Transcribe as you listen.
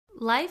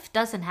Life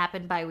doesn't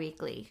happen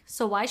bi-weekly,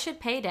 so why should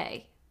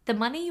payday? The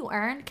money you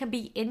earn can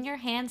be in your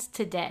hands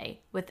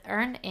today with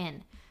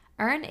EarnIn.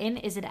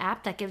 EarnIn is an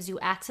app that gives you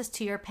access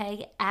to your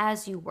pay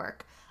as you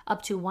work,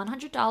 up to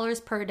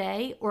 $100 per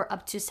day or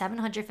up to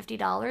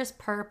 $750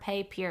 per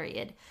pay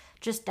period.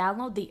 Just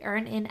download the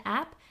EarnIn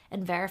app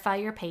and verify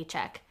your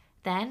paycheck.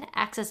 Then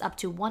access up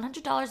to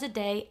 $100 a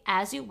day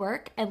as you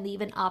work and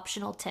leave an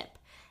optional tip.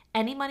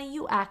 Any money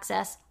you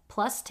access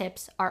plus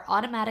tips are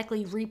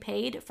automatically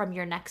repaid from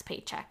your next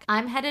paycheck.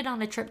 I'm headed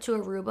on a trip to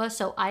Aruba,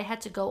 so I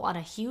had to go on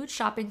a huge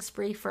shopping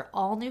spree for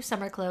all new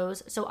summer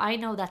clothes, so I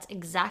know that's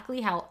exactly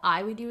how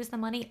I would use the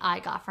money I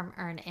got from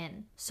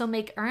EarnIn. So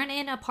make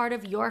EarnIn a part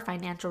of your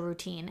financial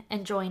routine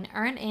and join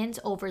EarnIn's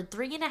over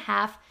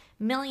 3.5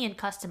 million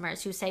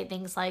customers who say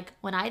things like,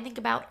 when I think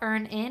about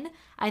EarnIn,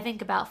 I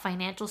think about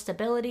financial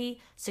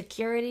stability,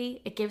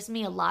 security. It gives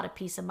me a lot of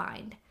peace of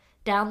mind.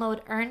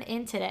 Download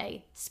EarnIn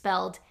today,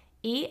 spelled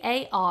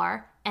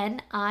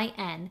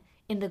EARNIN,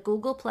 in the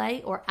Google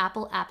Play or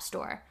Apple App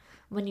Store.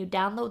 When you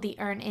download the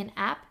EarnIn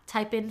app,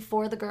 type in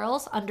For the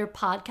Girls under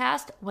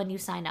podcast when you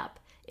sign up.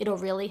 It'll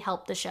really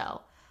help the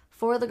show.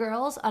 For the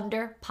Girls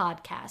under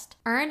podcast.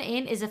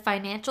 EarnIn is a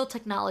financial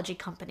technology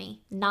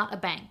company, not a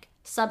bank.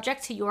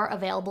 Subject to your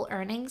available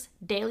earnings,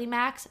 daily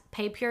max,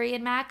 pay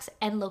period max,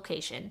 and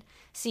location.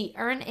 See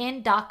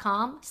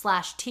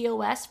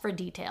earnin.com/TOS for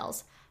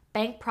details.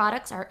 Bank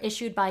products are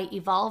issued by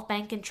Evolve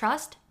Bank and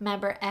Trust,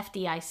 member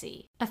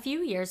FDIC. A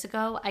few years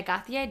ago, I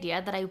got the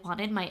idea that I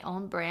wanted my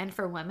own brand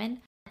for women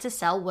to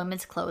sell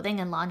women's clothing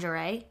and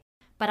lingerie,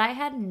 but I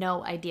had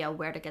no idea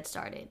where to get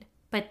started.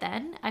 But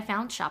then I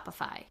found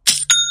Shopify.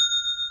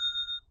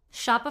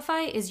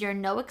 Shopify is your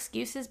no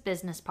excuses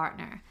business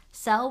partner.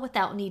 Sell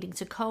without needing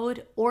to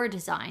code or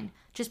design.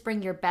 Just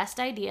bring your best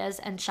ideas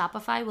and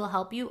Shopify will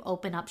help you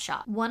open up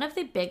shop. One of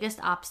the biggest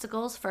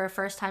obstacles for a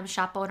first-time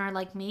shop owner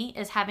like me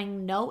is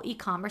having no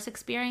e-commerce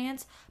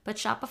experience, but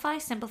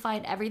Shopify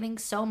simplified everything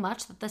so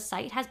much that the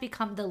site has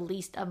become the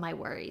least of my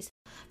worries.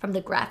 From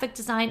the graphic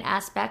design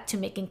aspect to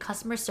making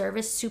customer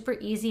service super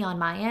easy on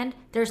my end,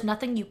 there's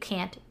nothing you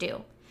can't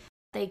do.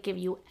 They give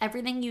you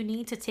everything you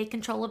need to take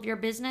control of your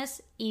business,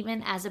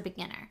 even as a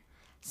beginner.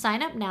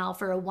 Sign up now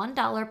for a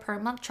 $1 per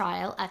month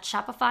trial at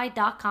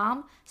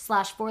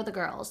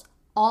shopify.com/forthegirls,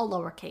 all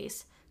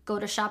lowercase. Go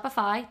to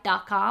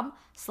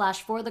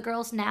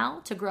shopify.com/forthegirls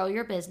now to grow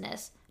your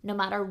business, no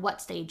matter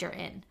what stage you're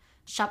in.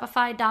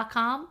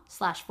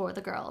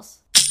 Shopify.com/forthegirls.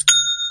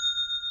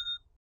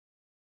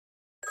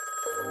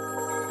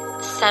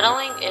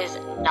 Settling is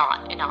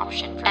not an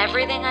option for me.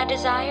 Everything I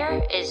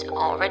desire is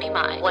already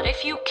mine. What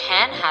if you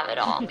can have it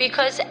all?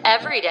 Because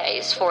every day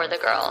is for the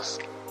girls.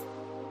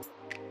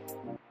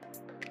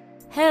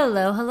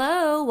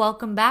 Hello.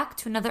 Welcome back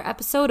to another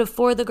episode of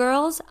For the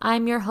Girls.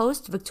 I'm your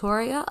host,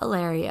 Victoria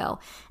Alario.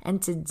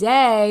 And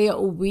today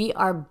we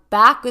are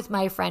back with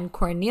my friend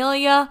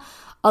Kornelija,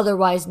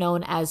 otherwise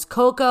known as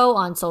Coco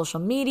on social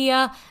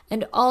media,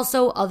 and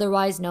also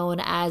otherwise known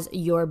as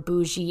your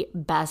Boujee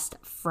best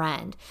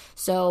friend.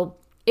 So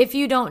if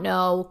you don't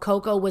know,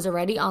 Coco was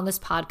already on this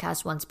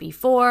podcast once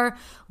before.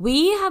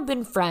 We have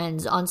been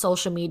friends on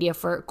social media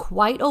for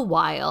quite a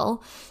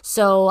while.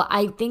 So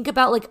I think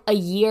about like a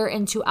year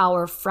into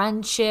our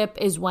friendship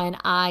is when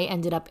I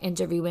ended up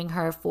interviewing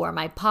her for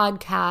my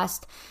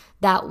podcast.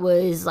 That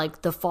was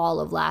like the fall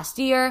of last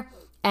year.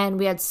 And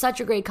we had such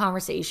a great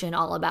conversation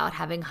all about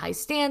having high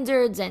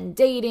standards and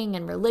dating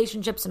and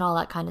relationships and all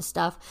that kind of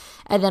stuff.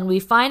 And then we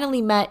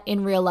finally met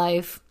in real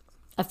life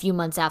a few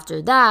months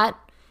after that.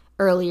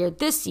 Earlier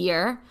this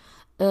year,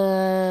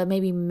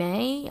 maybe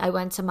May, I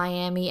went to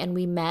Miami and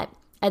we met.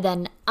 And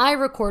then I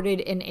recorded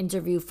an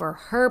interview for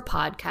her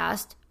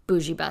podcast,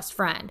 Boujee Best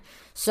Friend.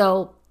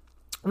 So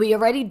we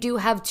already do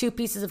have 2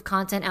 pieces of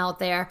content out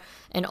there.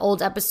 An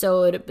old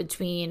episode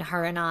between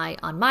her and I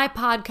on my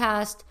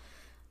podcast,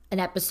 an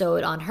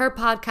episode on her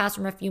podcast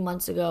from a few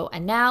months ago,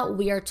 and now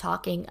we are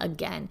talking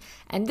again.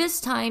 And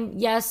this time,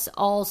 yes,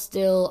 all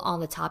still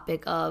on the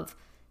topic of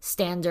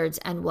standards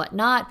and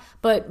whatnot,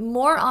 but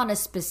more on a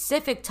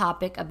specific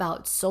topic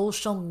about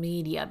social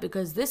media,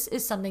 because this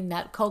is something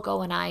that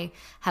Coco and I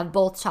have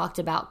both talked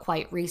about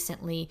quite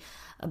recently,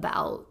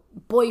 about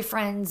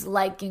boyfriends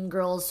liking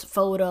girls'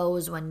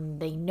 photos when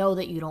they know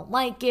that you don't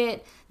like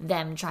it,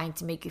 them trying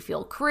to make you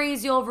feel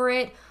crazy over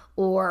it,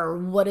 or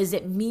what does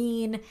it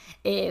mean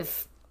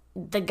if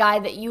the guy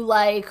that you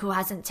like who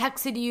hasn't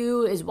texted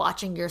you is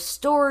watching your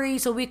story.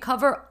 So we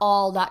cover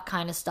all that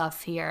kind of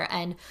stuff here.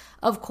 And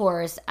of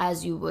course,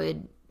 as you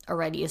would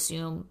already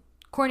assume,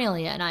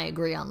 Kornelija and I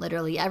agree on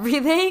literally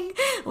everything.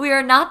 We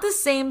are not the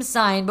same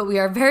sign, but we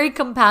are very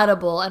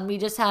compatible and we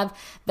just have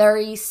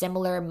very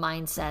similar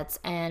mindsets.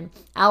 And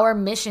our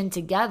mission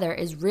together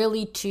is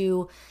really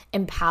to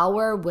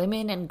empower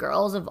women and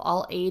girls of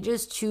all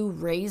ages to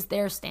raise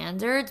their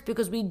standards,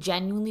 because we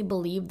genuinely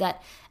believe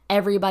that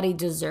everybody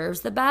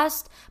deserves the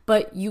best,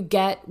 but you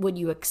get what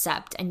you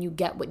accept and you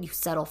get what you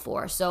settle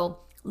for. So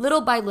little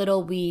by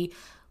little, we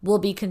will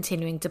be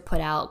continuing to put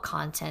out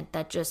content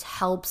that just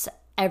helps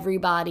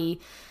everybody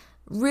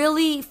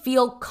really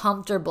feel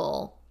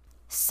comfortable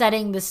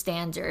setting the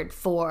standard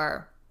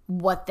for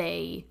what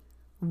they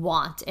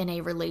want in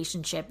a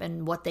relationship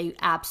and what they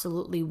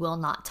absolutely will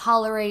not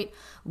tolerate,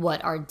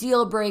 what are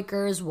deal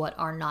breakers, what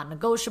are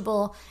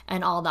non-negotiable,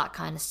 and all that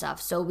kind of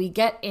stuff. So we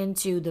get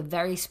into the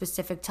very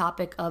specific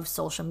topic of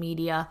social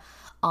media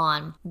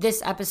on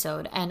this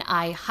episode, and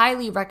I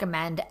highly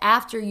recommend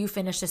after you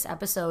finish this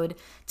episode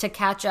to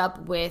catch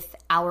up with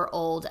our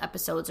old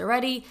episodes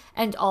already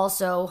and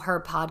also her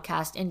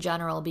podcast in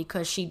general,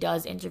 because she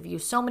does interview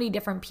so many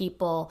different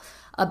people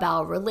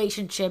about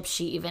relationships.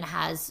 She even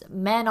has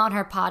men on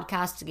her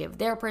podcast to give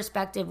their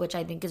perspective, which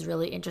I think is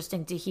really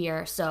interesting to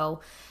hear.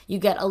 So you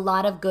get a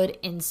lot of good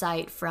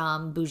insight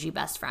from Boujee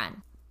Best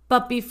Friend.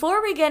 But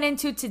before we get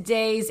into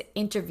today's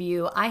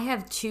interview, I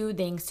have two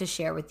things to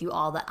share with you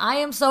all that I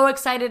am so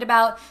excited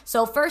about.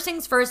 So first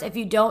things first, if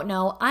you don't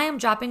know, I am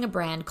dropping a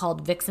brand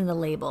called Vixen the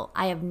Label.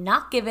 I have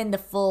not given the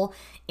full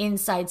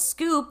inside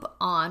scoop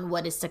on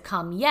what is to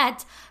come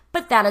yet,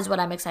 but that is what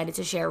I'm excited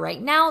to share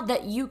right now,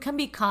 that you can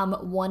become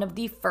one of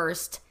the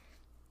first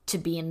to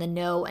be in the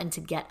know and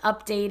to get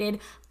updated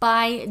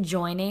by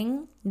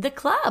joining the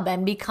club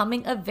and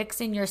becoming a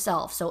Vixen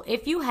yourself. So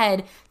if you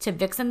head to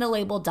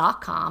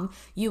vixenthelabel.com,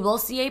 you will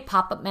see a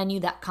pop-up menu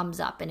that comes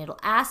up and it'll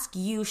ask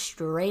you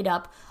straight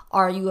up,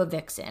 are you a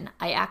Vixen?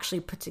 I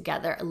actually put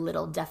together a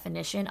little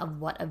definition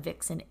of what a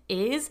Vixen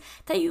is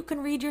that you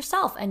can read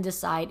yourself and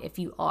decide if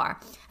you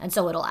are. And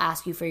so it'll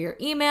ask you for your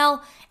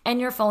email and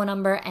your phone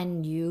number,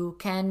 and you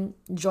can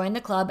join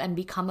the club and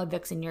become a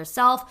Vixen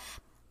yourself.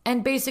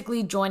 And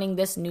basically joining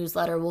this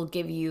newsletter will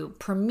give you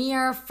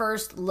premier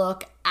first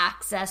look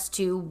access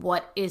to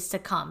what is to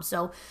come.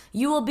 So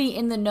you will be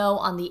in the know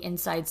on the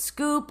inside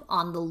scoop,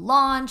 on the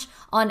launch,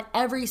 on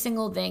every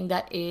single thing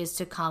that is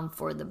to come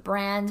for the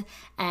brand.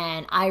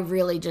 And I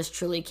really just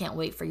truly can't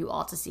wait for you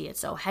all to see it.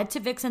 So head to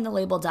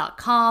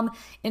vixenthelabel.com,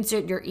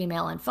 insert your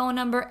email and phone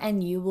number,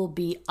 and you will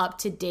be up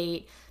to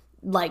date.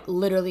 Like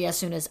literally as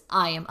soon as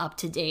I am up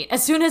to date.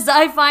 As soon as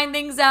I find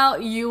things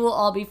out, you will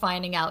all be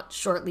finding out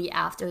shortly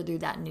after through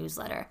that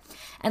newsletter.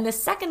 And the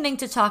second thing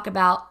to talk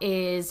about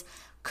is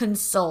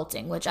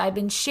consulting, which I've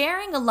been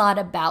sharing a lot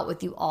about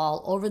with you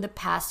all over the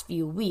past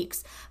few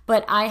weeks.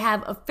 But I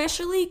have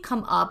officially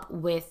come up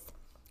with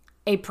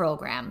a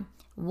program,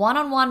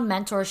 one-on-one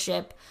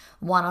mentorship,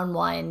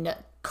 one-on-one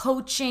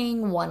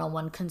coaching,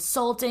 one-on-one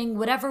consulting,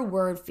 whatever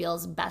word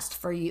feels best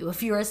for you.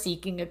 If you are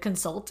seeking a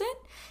consultant,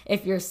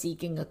 if you're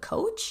seeking a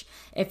coach,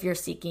 if you're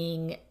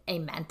seeking a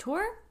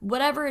mentor,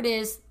 whatever it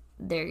is,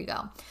 there you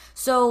go.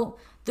 So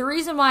the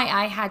reason why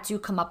I had to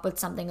come up with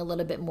something a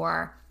little bit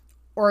more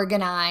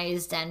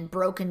organized and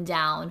broken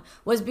down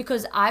was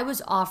because I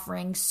was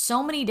offering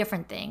so many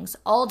different things,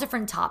 all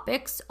different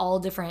topics, all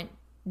different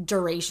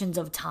durations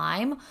of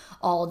time,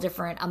 all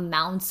different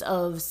amounts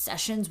of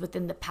sessions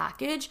within the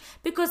package,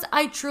 because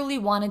I truly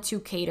wanted to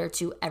cater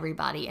to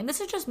everybody. And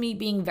this is just me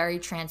being very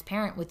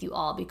transparent with you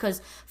all,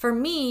 because for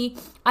me,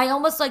 I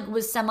almost like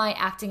was semi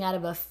acting out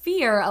of a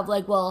fear of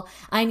like, well,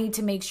 I need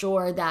to make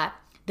sure that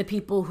the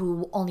people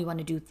who only want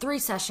to do 3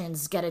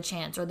 sessions get a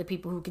chance, or the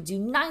people who could do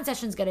 9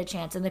 sessions get a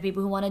chance, and the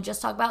people who want to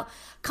just talk about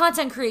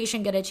content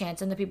creation get a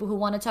chance, and the people who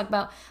want to talk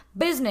about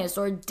business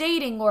or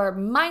dating or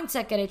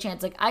mindset get a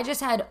chance. Like I just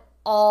had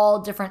all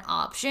different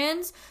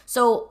options.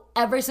 So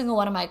every single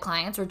one of my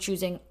clients were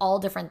choosing all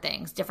different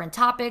things, different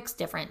topics,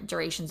 different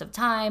durations of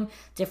time,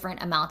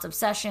 different amounts of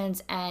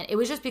sessions. And it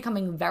was just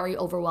becoming very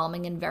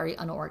overwhelming and very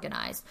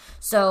unorganized.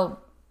 So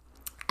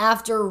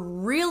after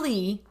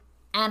really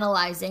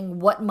analyzing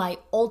what my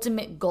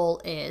ultimate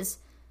goal is,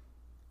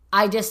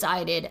 I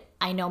decided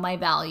I know my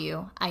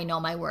value, I know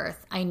my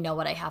worth, I know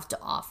what I have to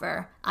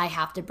offer. I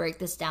have to break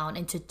this down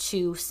into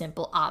 2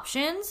 simple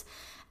options.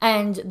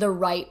 And the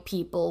right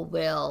people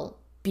will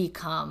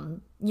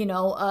become,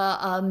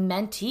 a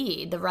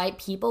mentee. The right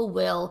people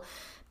will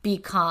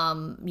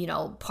become,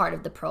 part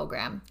of the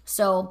program.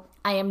 So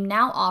I am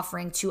now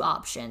offering 2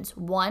 options.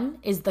 One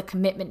is the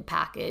commitment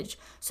package.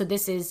 So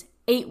this is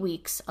 8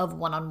 weeks of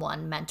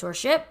one-on-one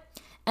mentorship.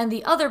 And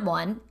the other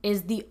one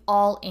is the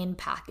all-in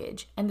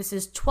package. And this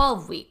is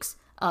 12 weeks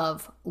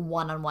of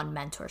one-on-one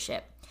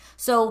mentorship.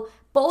 So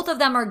both of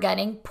them are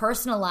getting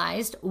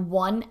personalized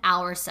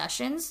 1-hour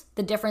sessions.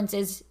 The difference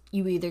is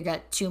you either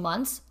get 2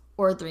 months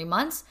or 3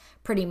 months.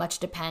 Pretty much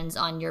depends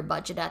on your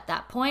budget at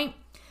that point.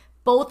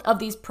 Both of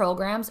these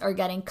programs are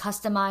getting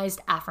customized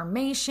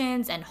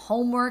affirmations and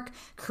homework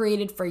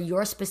created for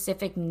your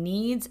specific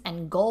needs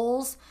and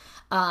goals.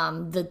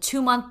 The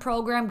 2-month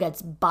program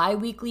gets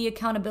bi-weekly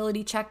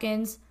accountability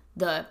check-ins.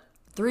 The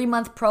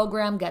 3-month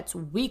program gets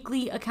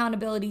weekly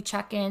accountability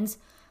check-ins.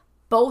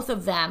 Both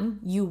of them,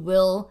 you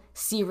will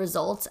see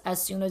results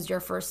as soon as your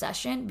first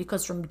session,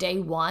 because from day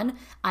one,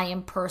 I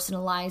am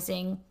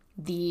personalizing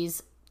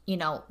these,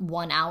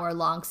 1-hour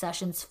long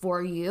sessions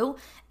for you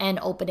and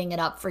opening it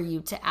up for you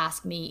to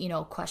ask me,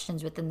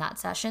 questions within that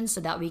session so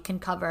that we can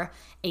cover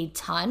a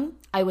ton.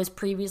 I was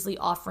previously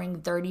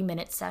offering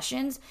 30-minute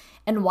sessions,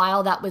 and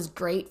while that was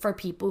great for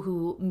people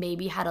who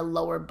maybe had a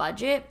lower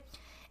budget,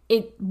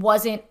 it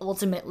wasn't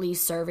ultimately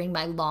serving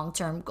my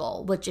long-term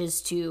goal, which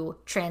is to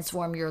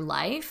transform your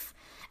life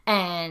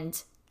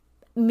And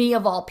me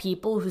of all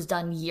people who's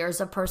done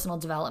years of personal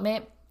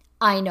development,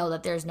 I know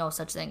that there's no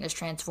such thing as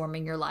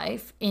transforming your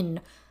life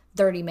in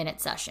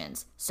 30-minute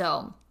sessions.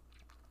 So,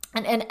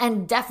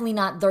 and definitely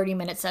not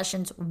 30-minute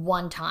sessions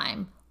one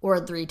time or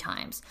 3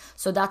 times.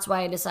 So that's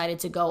why I decided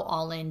to go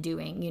all in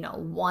doing,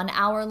 1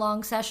 hour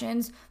long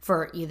sessions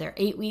for either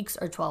 8 weeks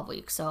or 12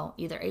 weeks. So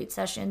either 8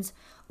 sessions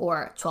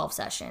or 12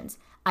 sessions.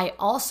 I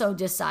also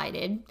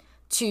decided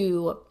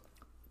to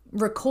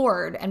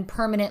record and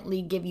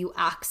permanently give you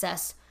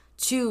access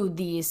to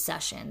these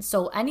sessions.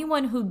 So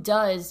anyone who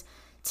does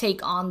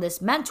take on this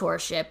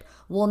mentorship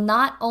will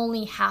not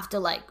only have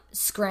to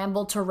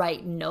scramble to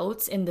write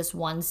notes in this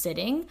one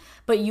sitting,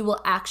 but you will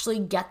actually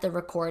get the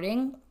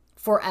recording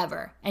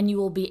forever and you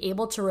will be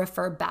able to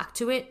refer back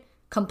to it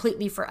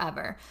completely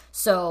forever.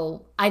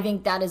 So I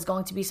think that is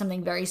going to be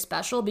something very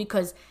special,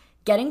 because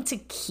getting to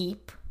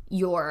keep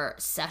your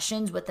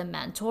sessions with a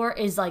mentor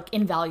is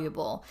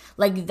invaluable.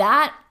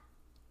 That,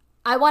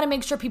 I want to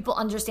make sure people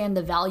understand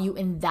the value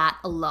in that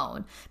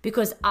alone,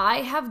 because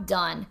I have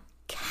done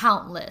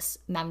countless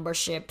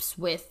memberships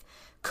with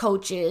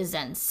coaches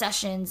and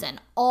sessions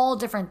and all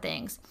different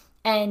things.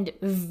 And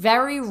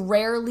very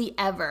rarely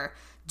ever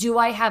do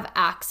I have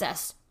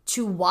access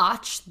to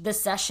watch the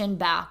session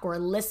back or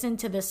listen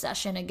to the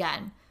session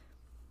again.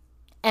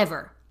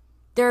 Ever.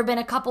 There have been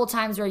a couple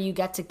times where you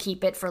get to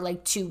keep it for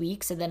 2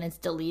 weeks and then it's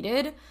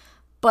deleted,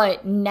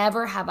 but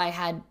never have I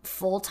had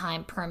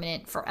full-time,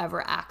 permanent,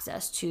 forever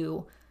access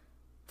to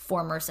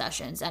former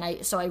sessions.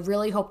 And so I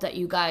really hope that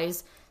you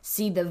guys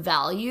see the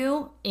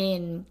value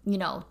in,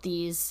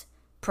 these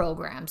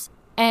programs.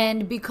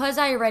 And because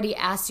I already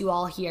asked you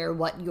all here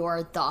what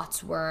your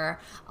thoughts were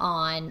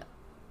on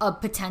a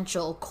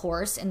potential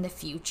course in the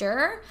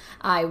future,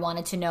 I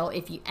wanted to know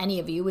if any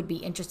of you would be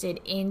interested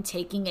in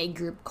taking a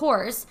group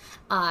course.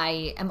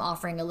 I am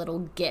offering a little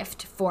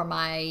gift for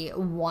my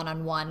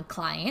one-on-one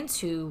clients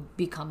who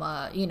become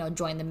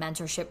join the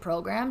mentorship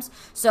programs.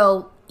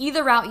 So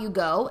either route you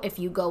go, if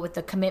you go with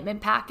the commitment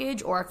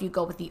package or if you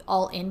go with the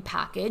all-in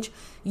package,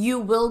 you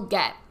will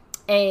get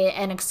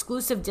an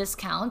exclusive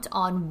discount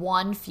on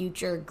one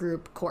future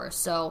group course.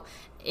 So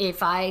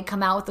if I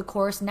come out with a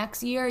course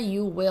next year,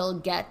 you will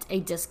get a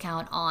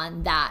discount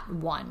on that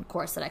one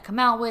course that I come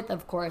out with.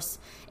 Of course,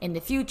 in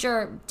the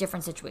future,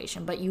 different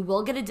situation, but you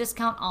will get a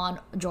discount on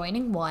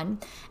joining one.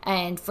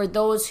 And for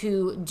those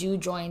who do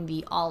join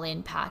the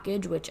all-in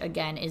package, which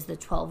again is the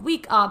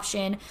 12-week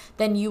option,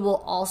 then you will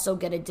also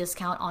get a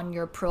discount on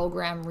your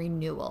program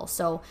renewal.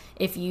 So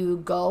if you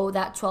go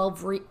that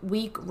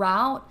 12-week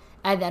route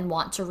and then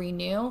want to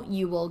renew,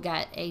 you will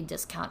get a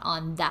discount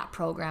on that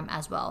program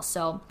as well.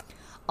 So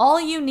all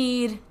you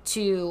need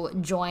to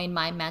join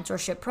my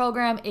mentorship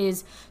program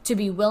is to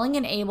be willing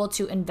and able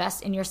to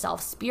invest in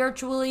yourself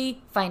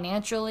spiritually,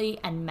 financially,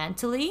 and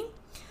mentally.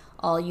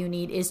 All you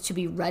need is to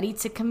be ready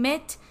to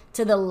commit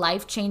to the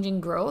life-changing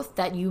growth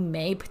that you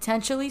may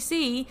potentially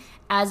see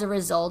as a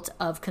result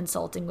of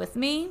consulting with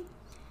me.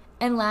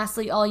 And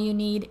lastly, all you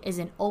need is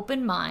an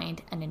open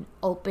mind and an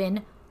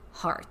open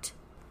heart.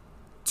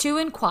 To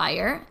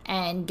inquire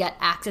and get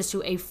access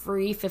to a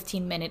free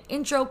 15-minute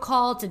intro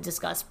call to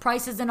discuss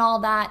prices and all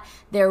that,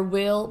 there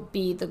will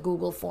be the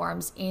Google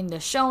Forms in the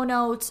show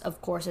notes. Of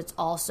course, it's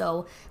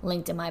also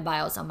linked in my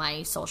bios on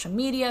my social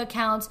media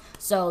accounts,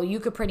 so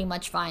you could pretty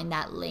much find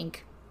that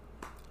link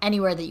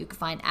anywhere that you can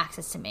find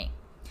access to me.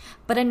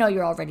 But I know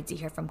you're all ready to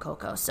hear from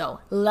Coco, so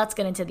let's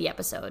get into the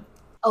episode.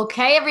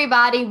 Okay,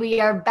 everybody, we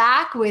are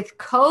back with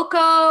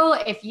Coco.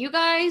 If you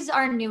guys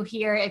are new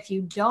here, if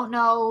you don't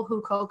know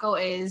who Coco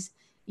is,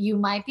 you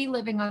might be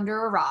living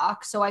under a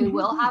rock. So I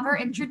will have her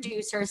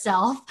introduce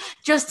herself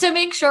just to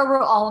make sure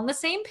we're all on the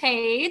same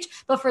page.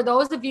 But for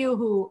those of you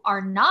who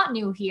are not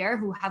new here,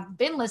 who have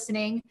been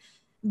listening,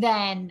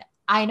 then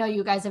I know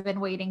you guys have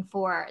been waiting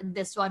for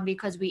this one,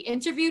 because we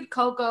interviewed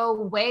Coco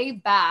way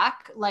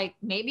back,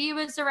 maybe it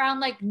was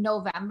around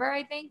November,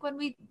 I think, when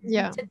we did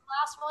the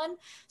last one.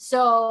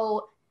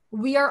 So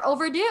we are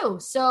overdue.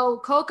 So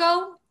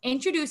Coco,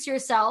 introduce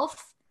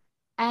yourself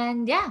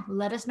and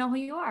let us know who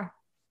you are.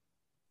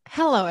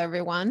 Hello,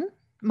 everyone.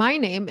 My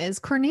name is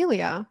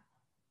Kornelija,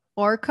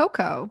 or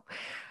Coco.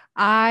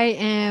 I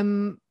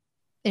am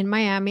in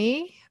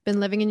Miami, been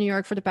living in New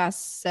York for the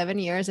past 7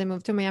 years. I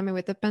moved to Miami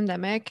with the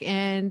pandemic.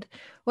 And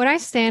what I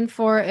stand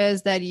for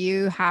is that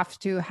you have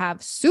to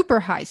have super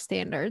high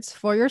standards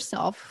for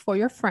yourself, for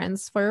your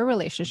friends, for your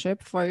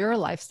relationship, for your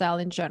lifestyle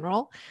in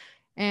general.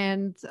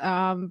 And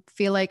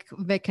feel like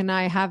Vic and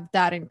I have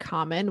that in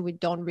common. We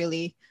don't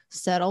really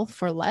settle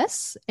for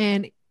less.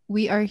 And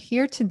we are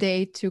here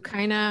today to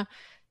kind of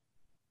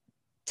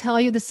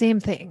tell you the same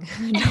thing.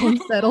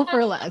 Don't settle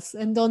for less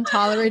and don't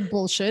tolerate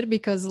bullshit,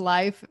 because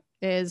life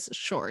is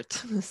short.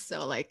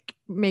 So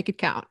make it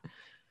count.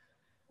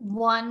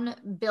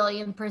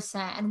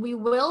 1,000,000,000%. And we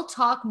will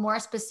talk more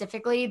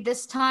specifically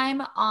this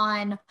time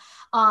on,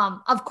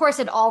 of course,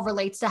 it all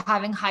relates to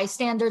having high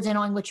standards and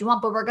knowing what you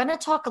want, but we're going to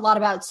talk a lot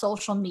about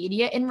social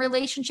media in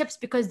relationships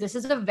because this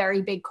is a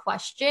very big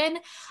question.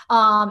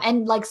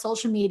 And like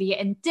social media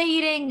and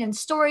dating and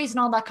stories and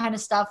all that kind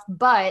of stuff.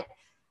 But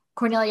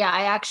Kornelija,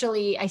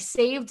 I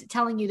saved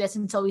telling you this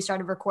until we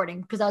started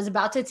recording because I was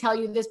about to tell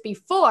you this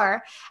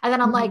before. And then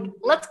I'm like,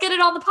 let's get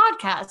it on the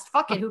podcast.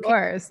 Fuck it. Who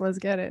cares? Let's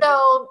get it.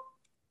 So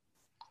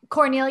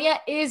Kornelija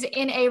is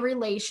in a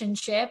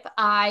relationship.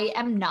 I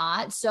am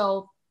not.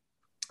 So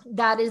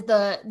that is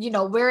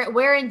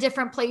we're in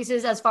different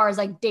places as far as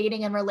like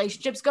dating and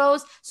relationships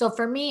goes. So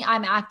for me,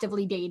 I'm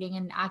actively dating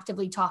and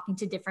actively talking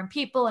to different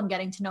people and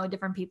getting to know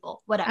different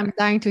people, whatever. I'm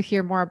dying to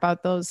hear more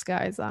about those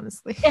guys,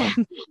 honestly.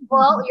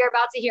 Well, you're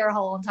about to hear a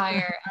whole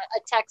entire a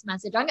text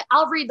message.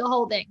 I'll read the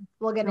whole thing.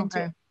 We'll get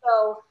into it.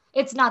 So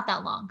it's not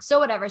that long. So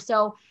whatever.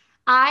 So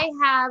I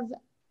have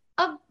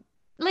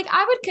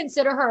I would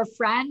consider her a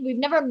friend. We've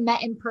never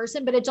met in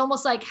person, but it's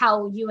almost like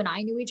how you and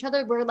I knew each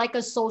other. We're like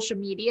a social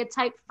media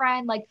type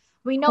friend. Like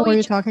we know. What are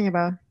you talking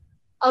about?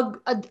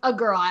 A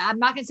girl. I'm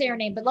not gonna say her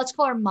name, but let's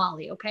call her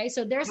Molly. Okay.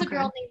 So there's a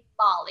girl named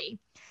Molly,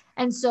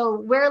 and so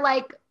we're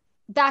like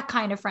that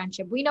kind of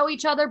friendship. We know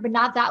each other, but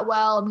not that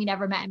well, and we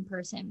never met in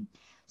person.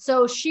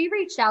 So she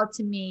reached out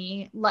to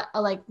me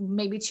like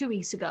maybe 2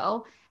 weeks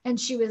ago, and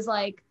she was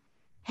like,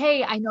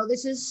 hey, I know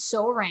this is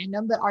so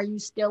random, but are you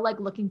still like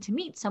looking to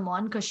meet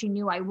someone? Because she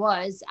knew I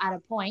was at a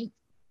point.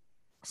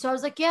 So I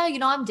was like, yeah,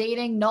 I'm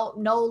dating. No,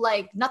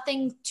 like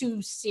nothing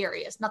too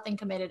serious, nothing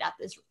committed at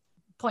this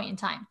point in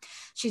time.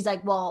 She's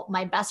like, well,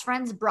 my best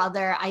friend's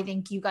brother, I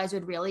think you guys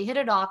would really hit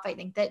it off. I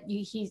think that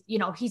he's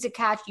a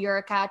catch, you're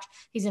a catch.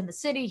 He's in the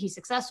city, he's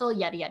successful,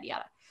 yada, yada,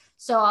 yada.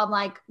 So I'm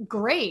like,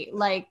 great.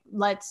 Like,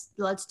 let's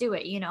do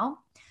it,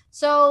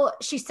 So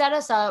she set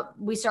us up.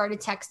 We started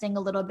texting a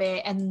little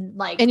bit and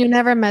you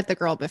never met the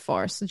girl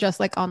before. So just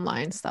like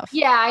online stuff.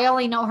 Yeah. I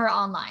only know her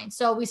online.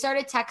 So we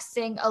started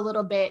texting a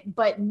little bit,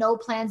 but no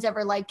plans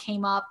ever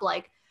came up.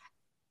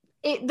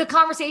 The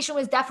conversation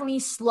was definitely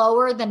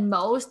slower than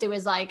most. It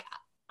was like,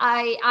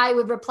 I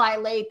would reply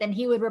late, then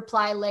he would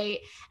reply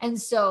late.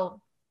 And so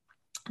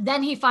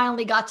then he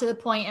finally got to the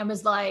point and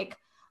was like,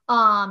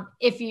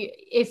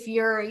 if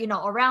you're,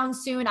 around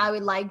soon, I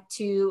would like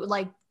to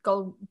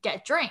go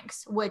get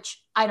drinks,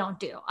 which I don't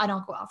do. I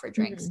don't go out for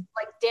drinks,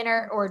 like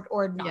dinner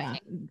or nothing. Yeah,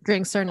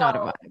 drinks are not a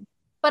vibe.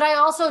 But I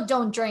also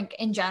don't drink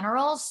in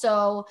general.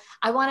 So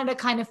I wanted to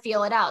kind of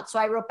feel it out. So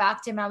I wrote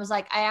back to him and I was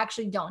like, I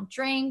actually don't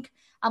drink.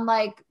 I'm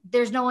like,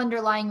 there's no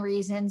underlying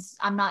reasons.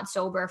 I'm not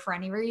sober for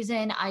any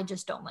reason. I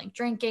just don't like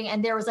drinking.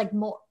 And there was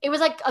more, it was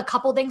like a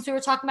couple things we were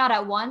talking about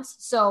at once.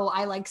 So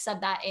I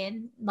said that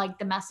in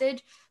the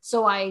message.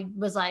 So I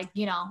was like,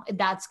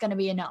 that's going to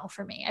be a no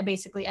for me.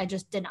 I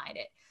just denied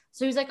it.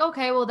 So he's like,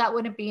 okay, well, that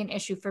wouldn't be an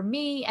issue for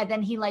me. And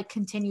then he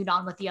continued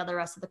on with the other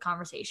rest of the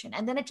conversation.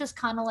 And then it just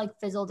kind of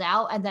fizzled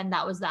out. And then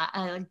that was that.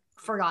 I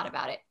forgot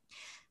about it.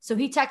 So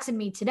he texted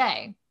me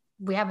today.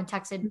 We haven't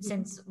texted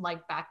since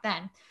back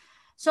then.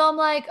 So I'm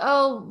like,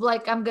 oh,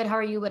 I'm good. How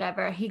are you?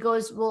 Whatever. He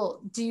goes,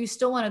 well, do you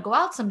still want to go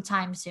out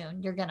sometime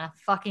soon? You're going to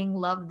fucking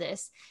love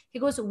this. He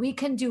goes, we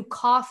can do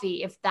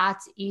coffee if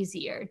that's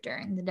easier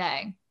during the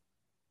day.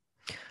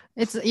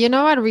 It's,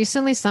 what?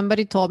 Recently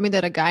somebody told me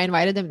that a guy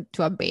invited them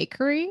to a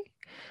bakery.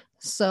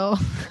 So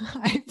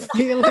I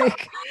feel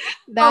like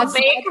that's a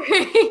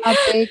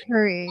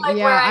bakery.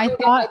 Yeah. I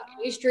thought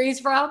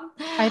pastries from.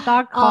 I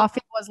thought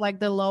coffee was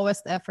the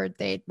lowest effort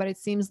date, but it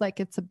seems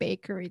like it's a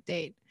bakery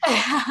date.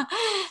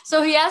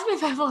 So he asked me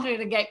if I wanted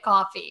to get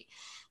coffee.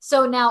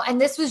 So now, and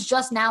this was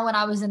just now when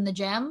I was in the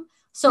gym.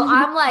 So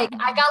I'm I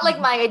got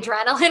my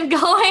adrenaline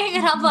going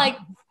and I'm like,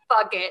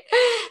 fuck it.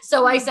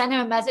 So I sent him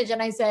a message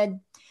and I said,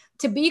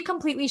 to be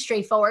completely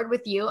straightforward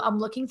with you, I'm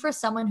looking for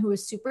someone who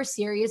is super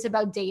serious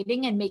about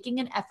dating and making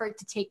an effort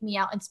to take me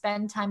out and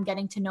spend time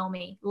getting to know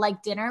me,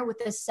 like dinner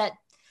with a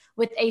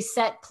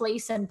set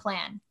place and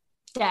plan.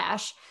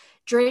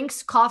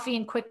 Drinks, coffee,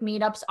 and quick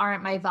meetups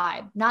aren't my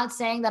vibe. Not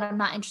saying that I'm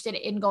not interested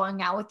in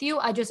going out with you.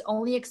 I just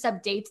only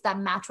accept dates that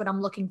match what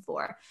I'm looking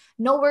for.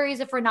 No worries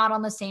if we're not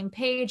on the same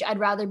page. I'd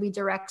rather be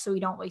direct so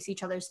we don't waste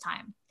each other's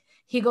time.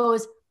 He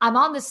goes, I'm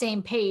on the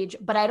same page,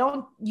 but I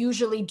don't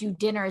usually do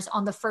dinners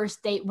on the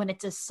first date when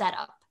it's a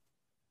setup.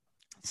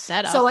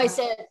 Setup. So I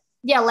said,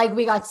 yeah,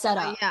 we got set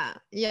up.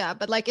 Yeah.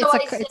 But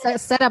it's a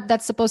setup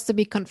that's supposed to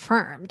be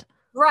confirmed.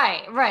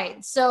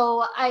 Right.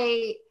 So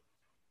I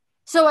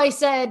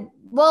said,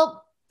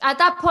 well, at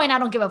that point, I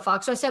don't give a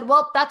fuck. So I said,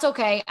 well, that's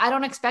okay. I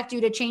don't expect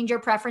you to change your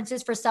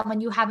preferences for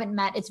someone you haven't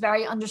met. It's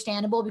very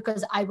understandable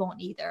because I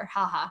won't either.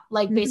 Haha.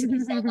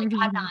 Basically said,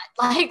 I'm not.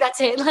 That's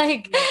it.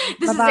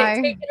 This Bye-bye. Is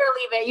it. Take it or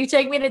leave it. You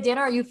take me to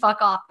dinner or you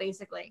fuck off,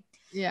 basically.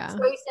 Yeah.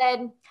 So he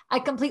said, I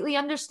completely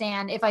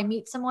understand. If I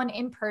meet someone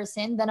in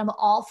person, then I'm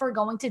all for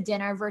going to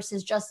dinner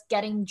versus just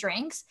getting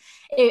drinks.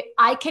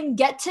 I can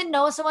get to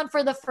know someone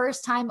for the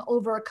first time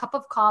over a cup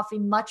of coffee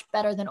much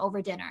better than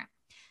over dinner.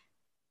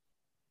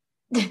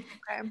 Okay.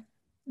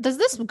 Does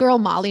this girl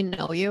Molly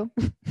know you?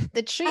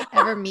 Did she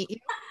ever meet you?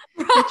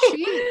 Did Right,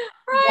 she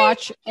right,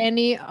 watch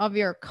any of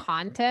your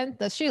content?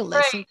 Does she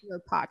listen right, to your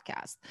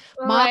podcast?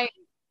 Molly, right.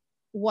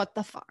 what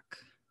the fuck?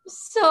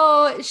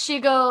 Sorry,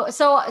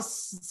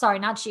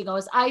 not she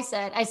goes. I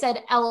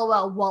said,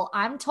 LOL. Well,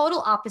 I'm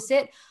total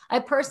opposite. I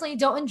personally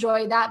don't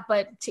enjoy that,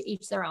 but to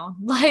each their own.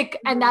 Like,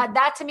 and Mhm.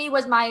 that to me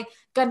was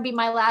gonna be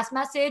my last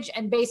message,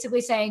 and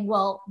basically saying,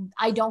 well,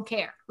 I don't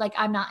care. Like,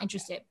 I'm not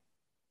interested.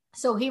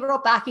 So he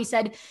wrote back, he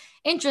said,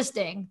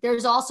 interesting.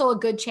 There's also a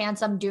good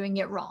chance I'm doing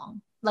it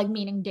wrong, like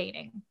meaning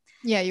dating.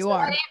 Yeah, So you I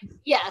are. didn't,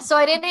 yeah, so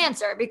I didn't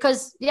answer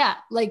because, yeah,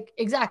 like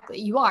exactly,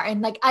 you are.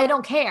 And like, I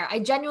don't care. I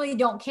genuinely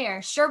don't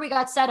care. Sure, we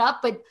got set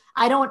up, but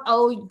I don't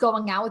owe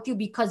going out with you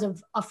because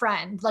of a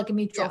friend, like a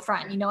mutual Yeah.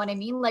 friend. You know what I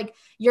mean? Like,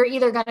 you're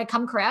either going to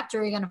come correct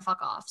or you're going to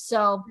fuck off.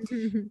 So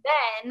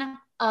then,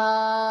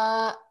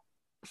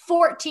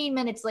 14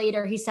 minutes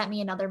later, he sent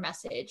me another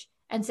message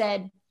and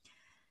said,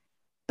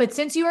 but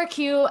since you are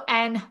cute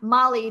and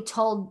Molly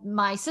told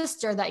my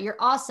sister that you're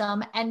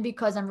awesome, and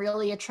because I'm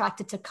really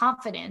attracted to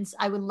confidence,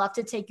 I would love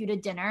to take you to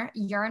dinner.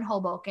 You're in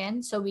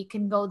Hoboken, so we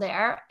can go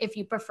there. If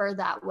you prefer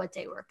that, what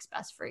day works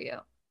best for you?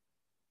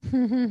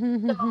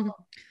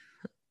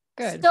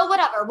 Good. So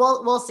whatever,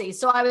 we'll see.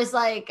 So I was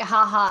like,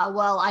 haha,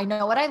 well, I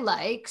know what I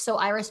like. So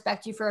I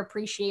respect you for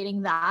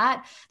appreciating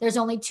that. There's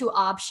only two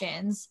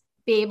options: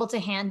 be able to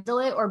handle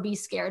it or be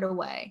scared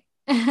away.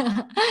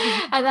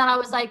 And then I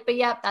was like, but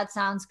yep, that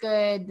sounds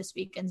good. This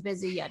weekend's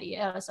busy, yada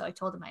yada. So I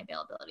told him my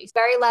availabilities.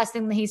 Very last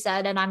thing that he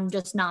said, and I'm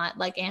just not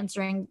like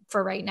answering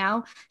for right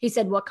now. He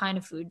said, what kind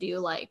of food do you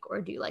like, or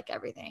do you like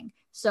everything?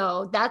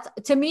 So that's,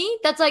 to me,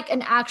 that's like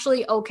an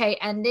actually okay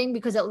ending,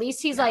 because at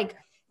least he's like,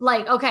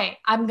 okay,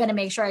 I'm gonna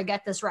make sure I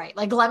get this right.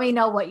 Like, let me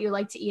know what you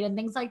like to eat and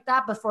things like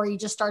that before he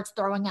just starts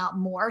throwing out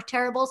more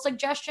terrible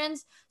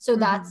suggestions. So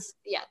Mhm.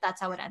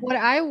 that's how it ended. What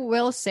I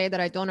will say that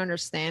I don't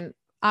understand,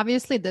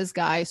 obviously this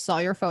guy saw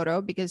your photo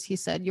because he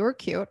said you were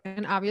cute.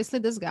 And obviously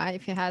this guy,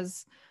 if he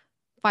has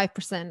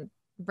 5%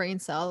 brain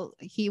cell,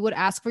 he would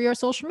ask for your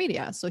social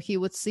media. So he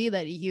would see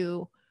that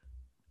you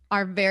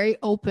are very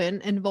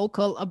open and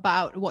vocal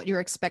about what you're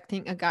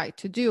expecting a guy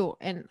to do.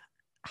 And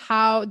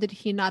how did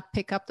he not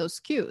pick up those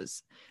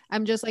cues?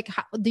 I'm just like,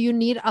 do you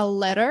need a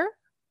letter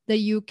that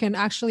you can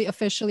actually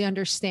officially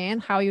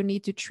understand how you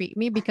need to treat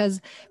me?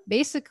 Because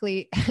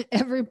basically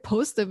every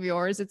post of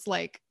yours, it's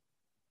like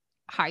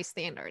high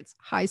standards,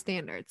 high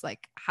standards.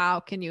 Like, how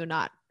can you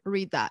not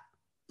read that,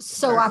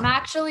 So sir? I'm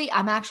actually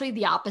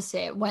the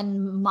opposite.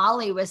 When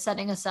Molly was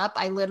setting us up,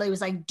 I literally was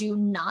like, do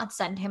not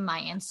send him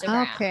my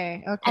Instagram.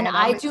 Okay, And okay, that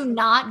I makes do sense.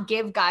 not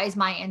give guys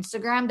my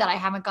Instagram that I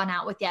haven't gone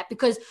out with yet,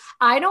 because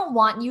I don't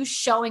want you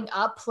showing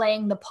up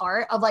playing the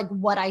part of like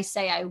what I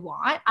say I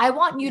want. I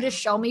want you Yeah, to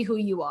show me who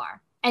you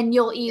are. And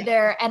you'll yeah.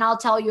 either, and I'll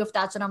tell you if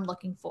that's what I'm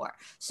looking for.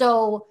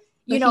 So,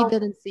 So you he know,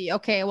 didn't see.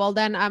 Okay, well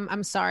then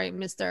I'm sorry,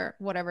 Mr.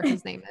 Whatever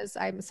his name is.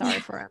 I'm sorry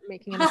for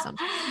making an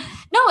assumption.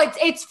 No,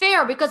 it's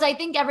fair, because I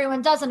think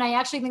everyone does, and I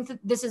actually think that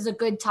this is a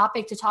good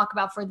topic to talk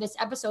about for this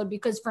episode,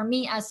 because for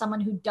me, as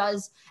someone who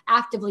does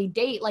actively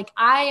date, like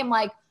I am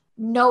like,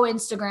 no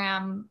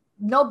Instagram,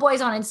 no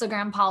boys on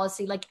Instagram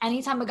policy. Like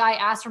anytime a guy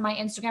asks for my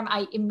Instagram,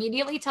 I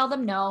immediately tell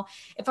them no.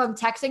 If I'm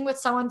texting with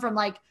someone from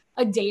like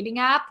a dating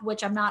app,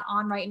 which I'm not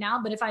on right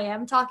now, but if I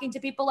am talking to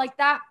people like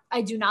that,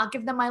 I do not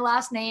give them my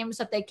last name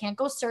so that they can't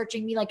go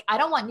searching me. Like, I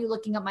don't want you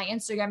looking up my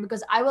Instagram,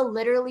 because I will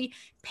literally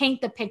paint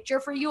the picture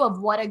for you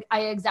of what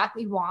I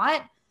exactly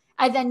want.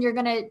 And then you're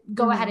going to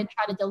go ahead Mhm. and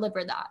try to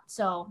deliver that.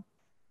 So,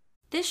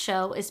 this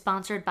show is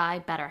sponsored by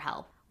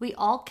BetterHelp. We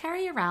all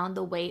carry around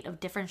the weight of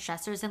different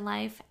stressors in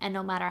life, and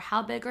no matter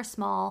how big or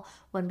small,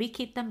 when we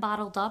keep them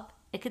bottled up,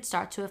 it could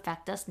start to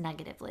affect us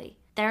negatively.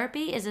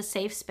 Therapy is a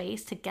safe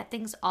space to get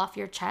things off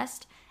your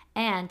chest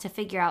and to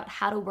figure out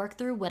how to work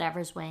through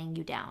whatever's weighing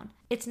you down.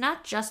 It's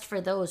not just for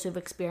those who've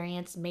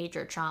experienced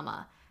major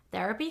trauma.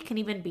 Therapy can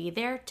even be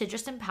there to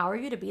just empower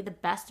you to be the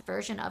best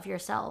version of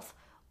yourself,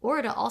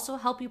 or to also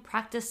help you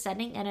practice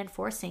setting and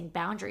enforcing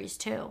boundaries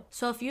too.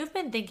 So if you've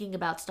been thinking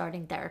about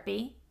starting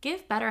therapy,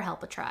 give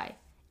BetterHelp a try.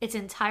 It's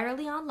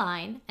entirely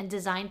online and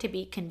designed to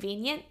be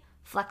convenient,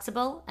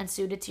 flexible, and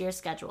suited to your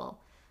schedule.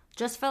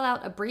 Just fill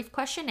out a brief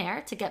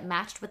questionnaire to get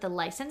matched with a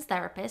licensed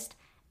therapist,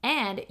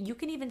 and you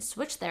can even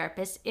switch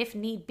therapists if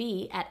need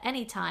be at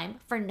any time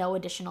for no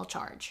additional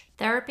charge.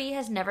 Therapy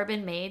has never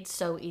been made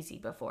so easy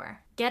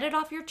before. Get it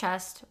off your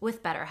chest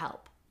with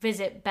BetterHelp.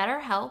 Visit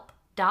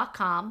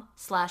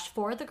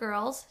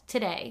betterhelp.com/forthegirls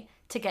today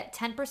to get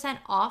 10%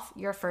 off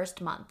your first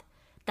month.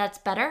 That's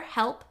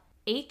BetterHelp,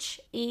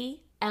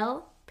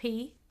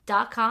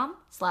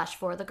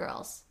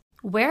 HELP.com/forthegirls.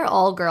 We're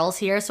all girls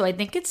here, so I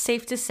think it's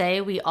safe to say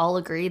we all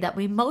agree that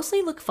we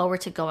mostly look forward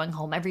to going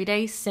home every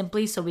day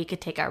simply so we could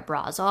take our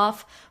bras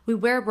off. We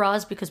wear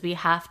bras because we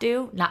have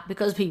to, not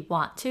because we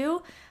want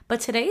to.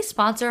 But today's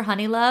sponsor,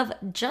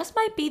 Honeylove, just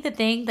might be the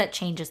thing that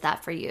changes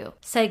that for you.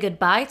 Say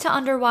goodbye to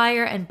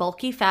underwire and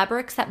bulky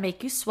fabrics that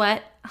make you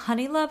sweat.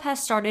 Honeylove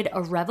has started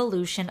a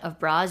revolution of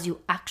bras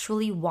you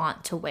actually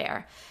want to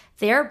wear.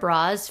 Their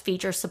bras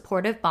feature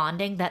supportive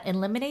bonding that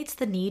eliminates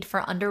the need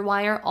for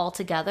underwire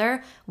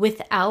altogether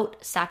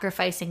without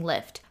sacrificing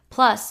lift.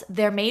 Plus,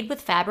 they're made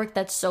with fabric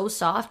that's so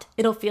soft,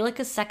 it'll feel like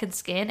a second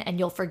skin and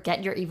you'll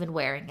forget you're even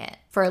wearing it.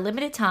 For a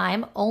limited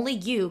time, only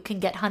you can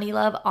get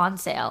Honeylove on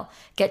sale.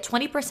 Get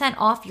 20%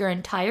 off your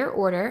entire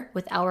order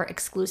with our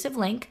exclusive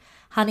link,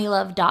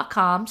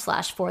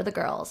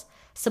 honeylove.com/forthegirls.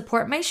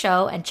 Support my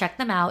show and check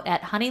them out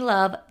at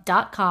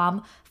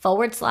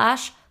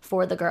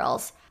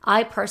honeylove.com/forthegirls.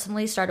 I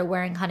personally started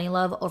wearing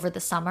Honeylove over the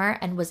summer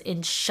and was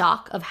in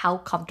shock of how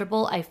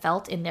comfortable I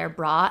felt in their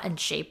bra and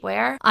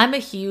shapewear. I'm a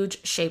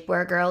huge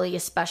shapewear girly,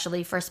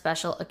 especially for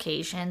special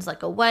occasions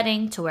like a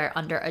wedding, to wear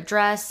under a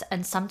dress,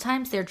 and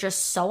sometimes they're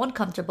just so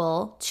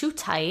uncomfortable, too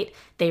tight,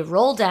 they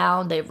roll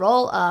down, they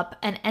roll up,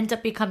 and end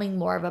up becoming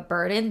more of a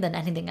burden than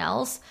anything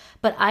else.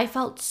 But I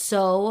felt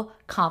so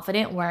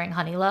confident wearing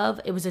Honeylove.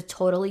 It was a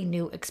totally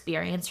new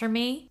experience for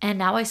me, and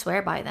now I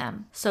swear by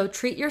them. So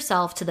treat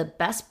yourself to the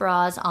best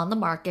bras on the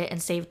market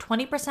and save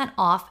 20%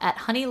 off at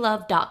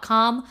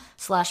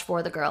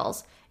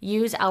honeylove.com/forthegirls.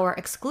 Use our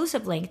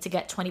exclusive link to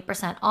get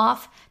 20%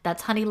 off.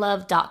 That's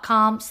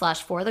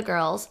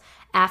honeylove.com/forthegirls.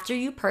 After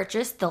you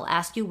purchase, they'll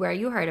ask you where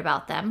you heard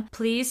about them.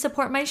 Please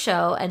support my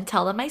show and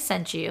tell them I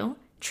sent you.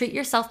 Treat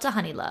yourself to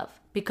Honeylove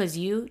because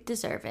you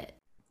deserve it.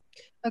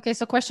 Okay,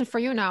 so question for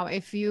you now.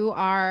 If you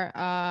are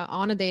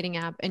on a dating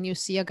app and you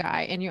see a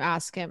guy and you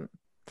ask him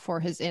for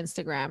his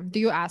Instagram,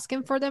 do you ask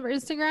him for their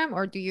Instagram,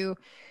 or do you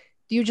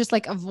just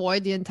like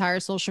avoid the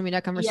entire social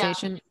media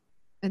conversation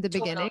at the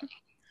beginning?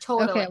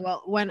 Totally. Okay,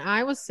 well, when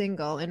I was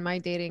single in my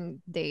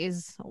dating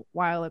days, a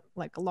while,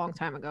 like a long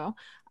time ago,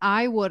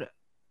 I would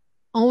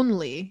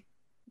only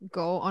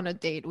go on a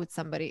date with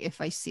somebody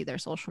if I see their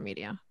social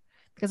media.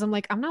 Because I'm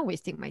like, I'm not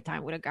wasting my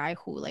time with a guy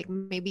who, like,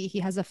 maybe he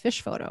has a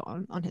fish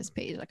photo on his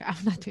page. Like,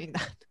 I'm not doing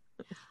that.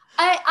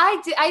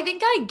 I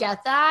think I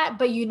get that,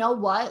 but you know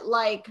what?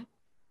 Like,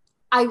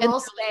 I will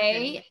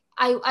say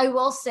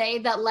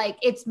that, like,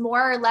 it's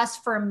more or less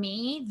for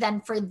me than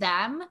for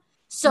them.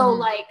 So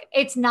like,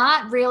 it's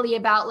not really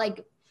about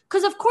like,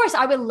 because of course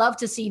I would love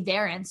to see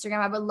their Instagram.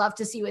 I would love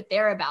to see what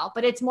they're about,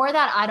 but it's more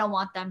that I don't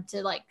want them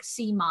to like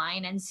see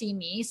mine and see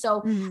me.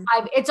 So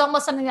it's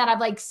almost something that I've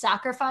like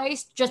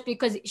sacrificed just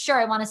because sure,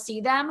 I want to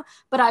see them,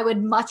 but I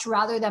would much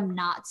rather them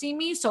not see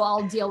me. So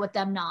I'll deal with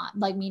them not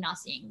like me not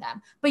seeing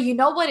them. But you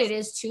know what it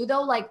is too,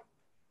 though? Like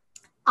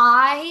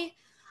I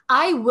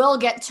will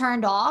get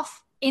turned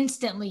off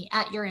instantly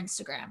at your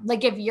Instagram.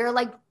 Like if you're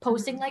like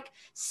posting like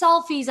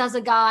selfies as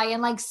a guy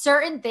and like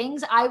certain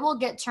things, I will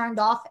get turned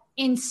off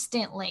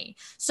instantly.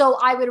 So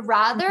I would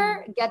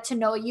rather get to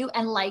know you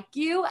and like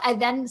you and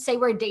then say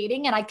we're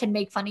dating and I can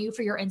make fun of you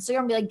for your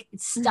Instagram, be like,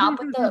 stop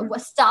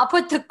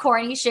with the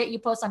corny shit you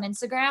post on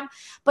Instagram.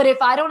 But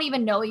if I don't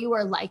even know you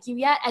or like you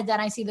yet, and then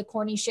I see the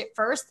corny shit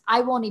first,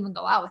 I won't even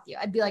go out with you.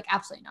 I'd be like,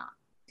 absolutely not.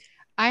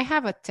 I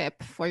have a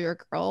tip for your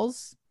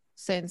girls,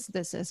 since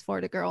this is for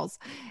the girls.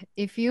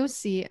 If you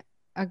see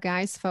a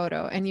guy's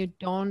photo and you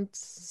don't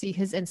see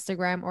his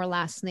Instagram or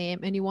last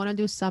name and you want to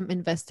do some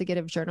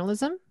investigative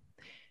journalism,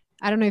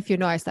 I don't know if you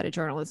know, I studied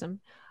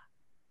journalism.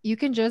 You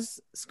can just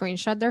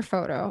screenshot their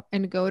photo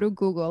and go to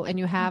Google and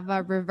you have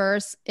a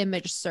reverse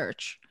image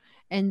search.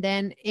 And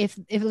then if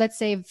let's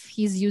say if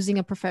he's using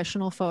a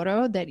professional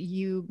photo that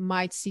you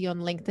might see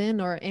on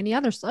LinkedIn or any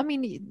other, I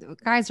mean,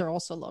 guys are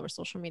also all over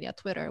social media,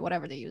 Twitter,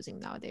 whatever they're using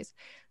nowadays.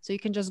 So you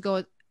can just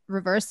go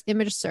reverse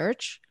image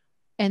search,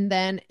 and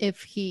then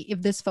if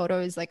this photo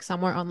is like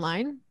somewhere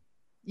online,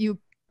 you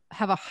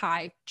have a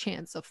high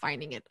chance of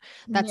finding it.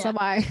 That's how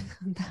that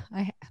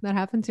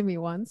happened to me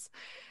once.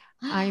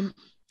 I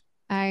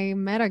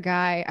met a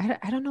guy,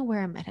 I don't know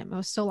where I met him, it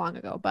was so long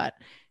ago, but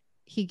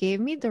he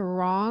gave me the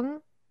wrong,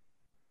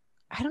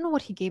 I don't know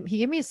what he gave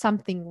me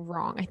something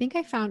wrong. I think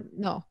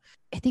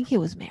he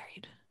was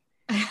married.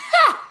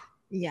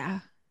 Yeah.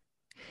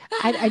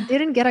 I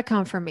didn't get a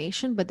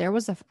confirmation, but there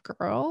was a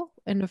girl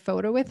in a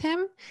photo with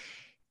him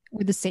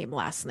with the same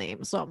last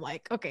name. So I'm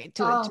like, okay,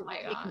 2 and 2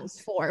 equals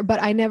 4.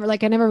 But I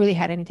never really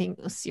had anything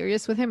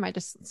serious with him. I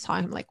just saw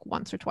him like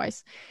once or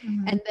twice.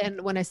 And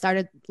then when I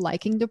started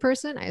liking the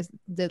person, I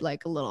did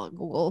like a little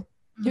Google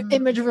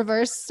image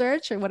reverse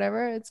search or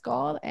whatever it's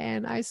called.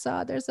 And I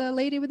saw there's a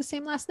lady with the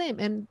same last name,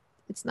 and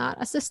it's not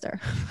a sister.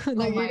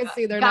 Like you can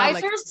see they're guys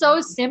not, like, are so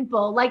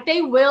simple. Like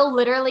they will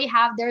literally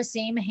have their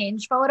same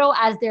Hinge photo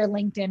as their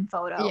LinkedIn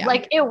photo. Yeah.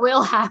 Like it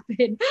will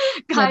happen.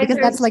 Guys,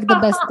 because that's like the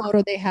best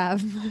photo they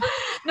have.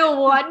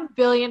 No,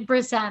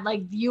 1,000,000,000%.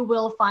 Like you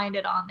will find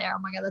it on there. Oh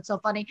my God, that's so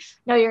funny.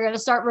 No, you're gonna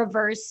start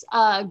reverse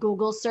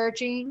Google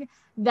searching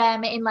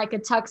them in like a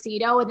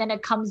tuxedo, and then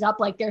it comes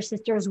up like their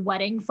sister's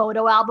wedding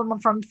photo album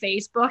from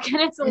Facebook, and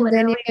it's literally,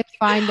 then you can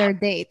find their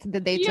date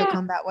that they took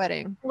on that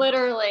wedding.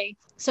 Literally.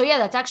 So yeah,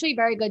 that's actually a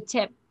very good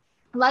tip.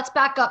 Let's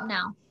back up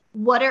now.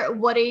 What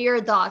are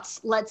your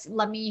thoughts?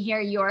 Let me hear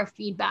your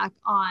feedback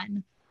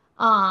on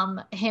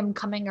him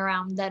coming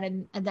around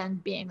then and then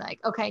being like,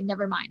 okay,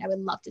 never mind, I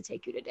would love to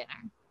take you to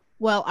dinner.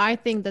 Well, I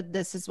think that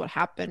this is what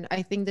happened.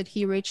 I think that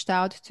he reached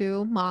out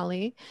to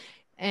Molly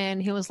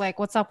And he was like,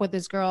 what's up with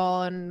this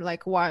girl? And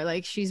like, why,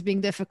 like, she's being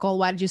difficult.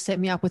 Why did you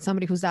set me up with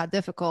somebody who's that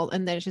difficult?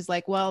 And then she's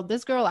like, well,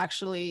 this girl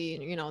actually,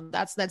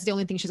 that's the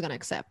only thing she's going to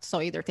accept. So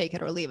either take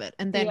it or leave it.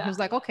 And then he Yeah. was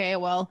like, okay,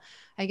 well,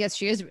 I guess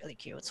she is really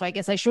cute. So I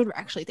guess I should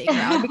actually take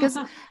her out because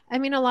I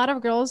mean, a lot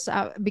of girls,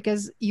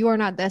 because you are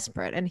not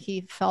desperate, and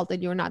he felt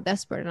that you're not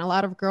desperate. And a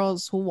lot of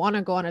girls who want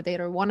to go on a date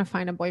or want to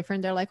find a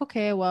boyfriend, they're like,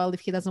 okay, well,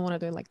 if he doesn't want to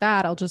do it like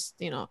that, I'll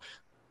just,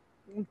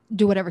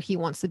 do whatever he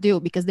wants to do,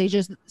 because they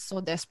just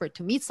so desperate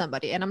to meet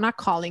somebody. And I'm not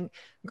calling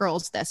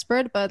girls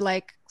desperate, but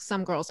like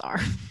some girls are.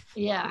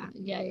 Yeah.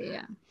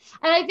 And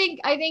I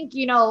think,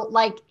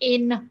 like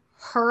in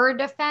her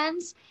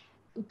defense,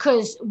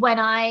 because when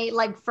I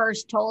like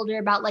first told her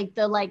about like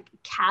the like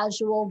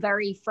casual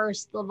very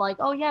first of like,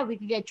 oh yeah, we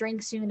could get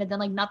drinks soon, and then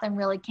like nothing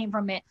really came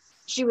from it,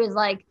 she was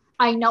like,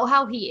 I know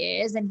how he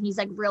is, and he's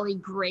like really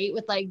great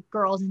with like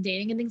girls and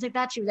dating and things like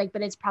that. She was like,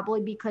 but it's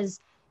probably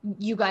because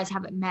you guys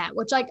haven't met,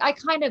 which like I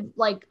kind of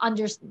like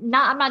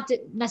not, I'm not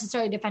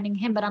necessarily defending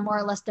him, but I'm more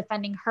or less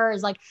defending her.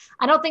 Is like,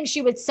 I don't think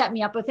she would set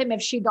me up with him if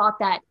she thought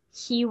that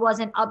he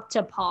wasn't up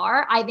to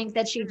par. I think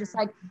that she just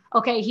like,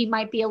 okay, he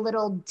might be a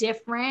little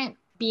different,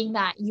 being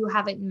that you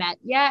haven't met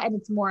yet, and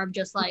it's more of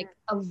just like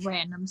a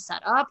random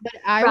setup, But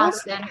I rather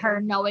was, than her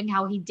knowing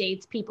how he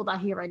dates people that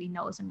he already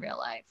knows in real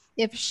life.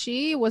 if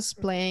she was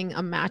playing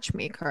a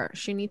matchmaker,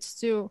 she needs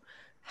to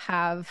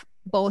have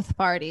both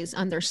parties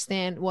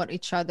understand what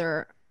each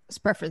other's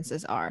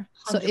preferences are.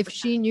 So if 100%.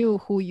 she knew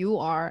who you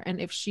are, and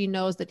if she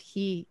knows that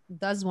he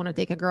does want to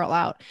take a girl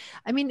out,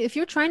 I mean, if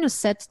you're trying to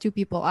set two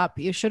people up,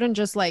 you shouldn't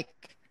just like,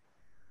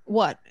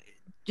 what?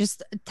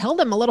 Just tell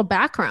them a little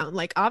background.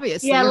 Like,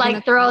 obviously, Yeah, you're gonna,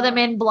 like throw them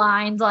in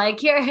blind.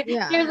 Like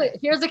yeah,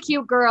 here's a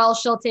cute girl.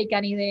 She'll take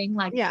anything.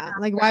 Like, yeah.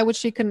 Like, why would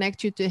she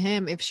connect you to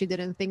him if she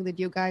didn't think that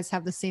you guys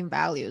have the same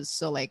values?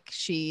 So, like,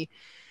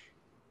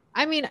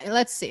 I mean,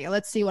 let's see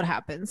what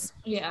happens.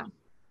 yeah.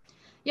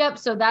 Yep.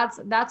 So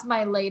that's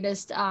my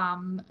latest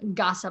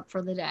gossip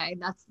for the day.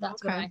 That's what I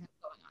Okay. have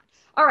going on.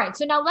 All right.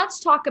 So now let's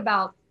talk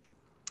about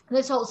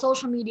this whole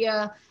social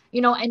media,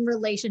 and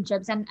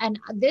relationships, and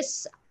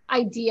this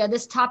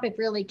topic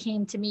really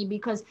came to me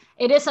because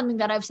it is something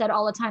that I've said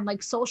all the time.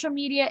 Like, social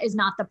media is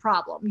not the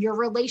problem. Your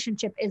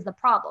relationship is the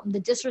problem. The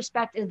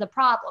disrespect is the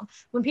problem.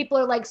 When people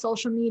are like,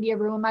 social media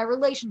ruined my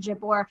relationship,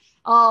 or,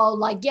 oh,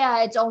 like,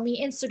 yeah, it's only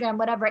Instagram,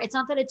 whatever. It's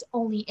not that it's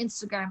only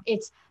Instagram.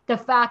 It's the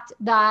fact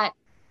that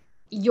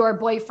your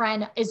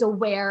boyfriend is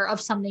aware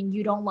of something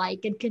you don't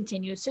like and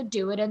continues to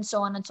do it, and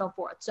so on and so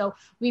forth. So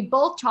we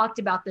both talked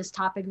about this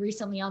topic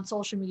recently on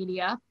social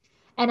media,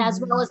 and as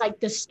well Mhm. as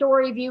like the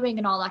story viewing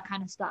and all that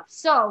kind of stuff.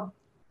 So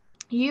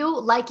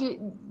like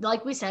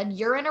we said,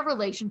 you're in a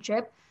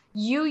relationship,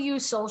 you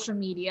use social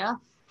media.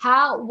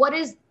 What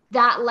is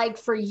that like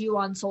for you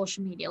on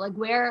social media? Like,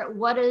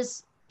 what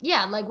is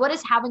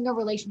having a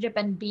relationship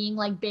and being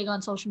like big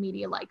on social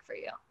media like for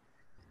you?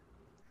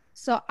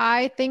 So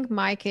I think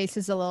my case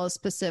is a little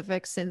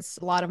specific, since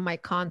a lot of my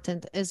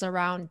content is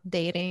around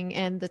dating,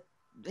 and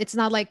it's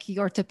not like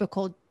your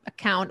typical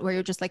account where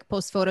you just like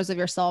post photos of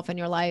yourself and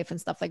your life and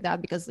stuff like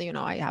that, because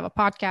I have a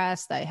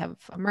podcast, I have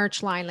a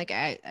merch line. Like,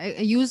 I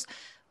use,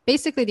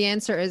 basically the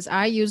answer is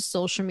I use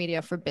social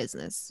media for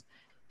business.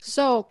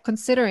 So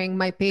considering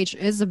my page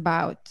is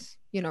about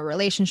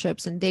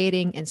relationships and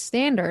dating and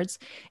standards,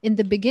 in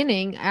the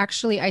beginning,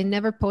 actually, I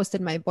never posted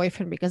my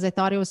boyfriend because I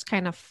thought it was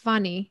kind of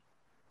funny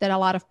that a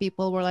lot of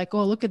people were like,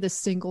 oh, look at this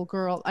single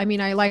girl. I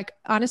mean, I like,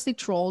 honestly,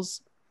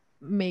 trolls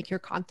make your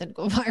content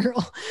go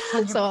viral.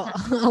 So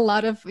 100%. a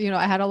lot of,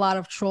 I had a lot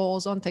of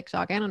trolls on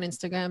TikTok and on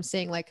Instagram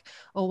saying like,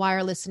 oh, why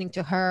are listening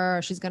to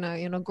her? She's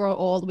gonna, grow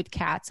old with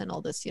cats and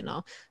all this,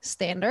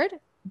 standard.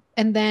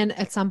 And then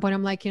at some point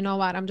I'm like, you know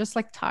what? I'm just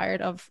like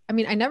tired of, I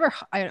mean,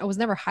 I was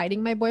never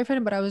hiding my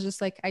boyfriend, but I was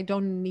just like, I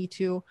don't need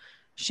to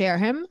share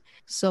him.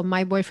 So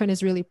my boyfriend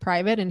is really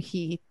private, and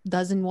he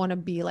doesn't want to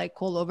be like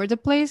all over the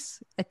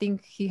place. I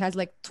think he has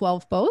like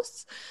 12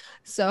 posts.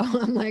 So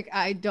I'm like,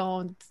 I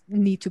don't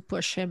need to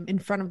push him in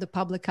front of the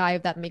public eye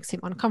if that makes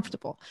him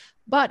uncomfortable.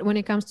 But when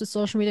it comes to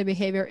social media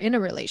behavior in a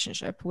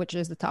relationship, which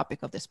is the topic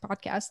of this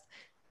podcast,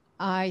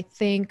 I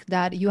think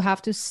that you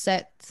have to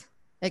set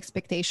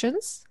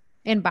expectations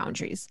and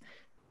boundaries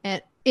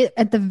at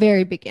the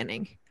very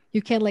beginning.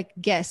 You can like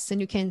guess,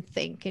 and you can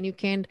think, and you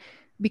can,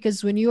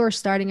 because when you are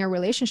starting a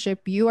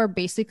relationship, you are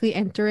basically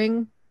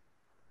entering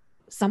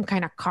some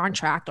kind of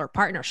contract or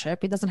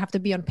partnership. It doesn't have to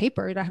be on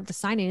paper. You don't have to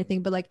sign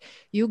anything, but like,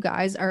 you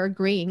guys are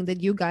agreeing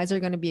that you guys are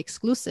going to be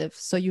exclusive.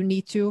 So you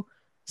need to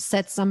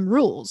set some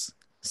rules.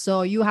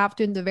 So you have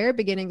to, in the very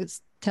beginning,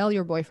 tell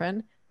your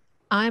boyfriend,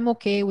 I'm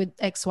okay with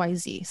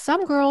XYZ.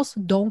 Some girls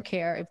don't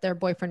care if their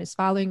boyfriend is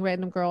following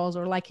random girls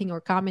or liking or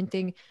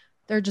commenting.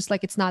 They're just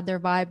like, it's not their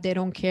vibe. They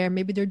don't care.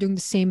 Maybe they're doing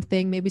the same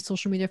thing. Maybe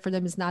social media for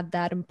them is not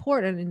that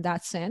important in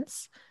that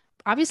sense.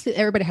 Obviously,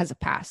 everybody has a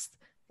past,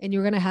 and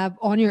you're going to have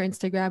on your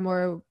Instagram,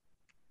 or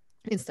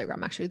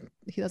Instagram, actually,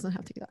 he doesn't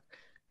have to do that.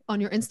 On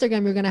your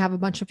Instagram, you're going to have a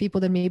bunch of people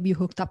that maybe you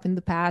hooked up in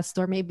the past,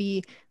 or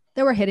maybe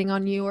they were hitting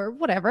on you or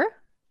whatever.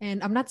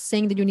 And I'm not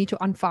saying that you need to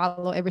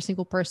unfollow every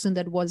single person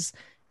that was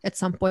at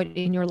some point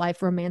in your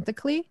life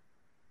romantically,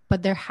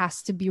 but there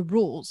has to be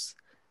rules.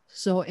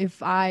 So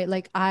if I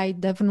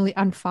definitely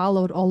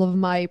unfollowed all of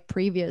my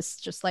previous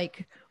just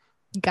like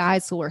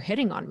guys who were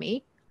hitting on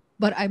me,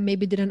 but I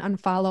maybe didn't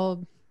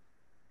unfollow.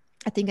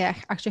 I think I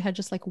actually had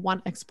just like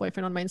one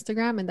ex-boyfriend on my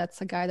Instagram, and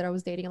that's a guy that I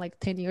was dating like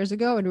 10 years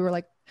ago, and we were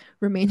like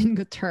remain in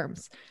good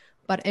terms.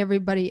 But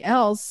everybody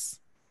else,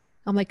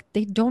 I'm like,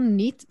 they don't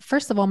need,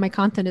 first of all, my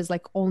content is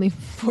like only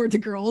for the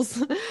girls.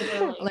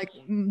 Literally. Like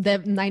the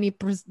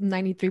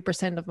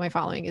 93% of my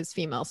following is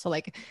female. So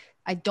like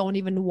I don't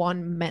even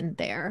want men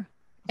there.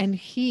 And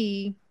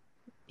he's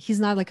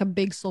not like a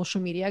big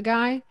social media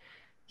guy.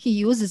 He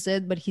uses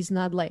it, but he's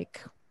not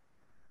like,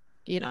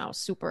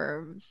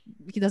 super,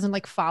 he doesn't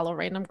like follow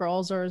random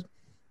girls or,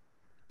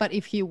 but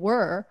if he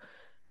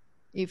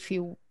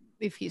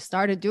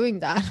started doing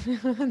that,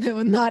 it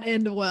would not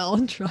end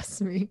well.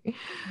 Trust me.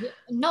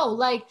 No,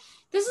 like,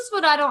 this is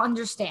what I don't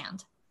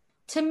understand.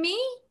 To me,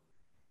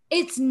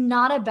 it's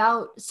not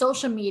about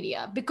social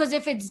media, because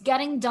if it's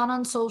getting done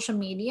on social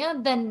media,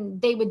 then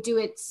they would do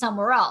it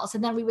somewhere else.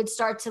 And then we would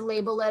start to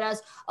label it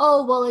as,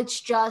 oh, well,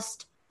 it's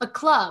just a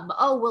club.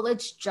 Oh, well,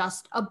 it's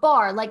just a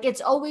bar. Like,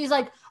 it's always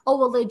like, oh,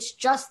 well, it's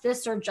just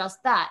this or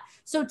just that.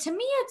 So to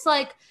me, it's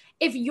like,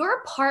 if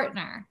your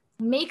partner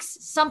makes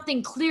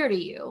something clear to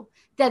you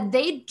that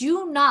they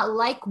do not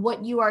like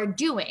what you are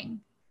doing,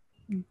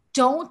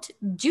 don't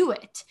do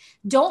it.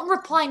 Don't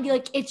reply and be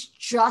like, it's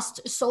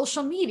just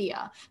social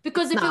media.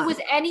 Because if it was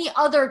any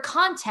other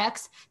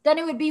context, then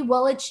it would be,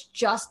 well, it's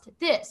just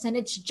this and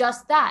it's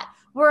just that.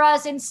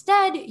 Whereas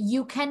instead,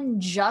 you can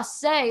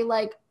just say,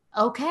 like,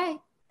 okay,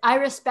 I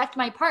respect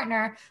my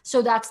partner.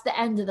 So that's the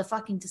end of the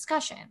fucking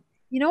discussion.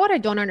 You know what I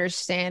don't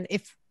understand?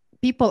 If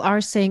people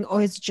are saying, oh,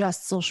 it's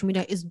just social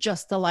media, it's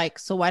just a like,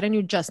 so why don't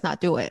you just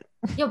not do it?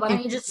 Yeah, why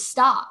don't you just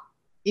stop?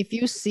 If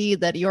you see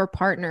that your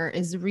partner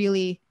is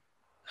really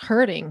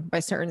hurting by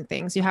certain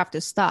things, you have to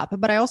stop.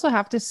 But I also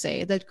have to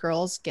say that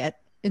girls get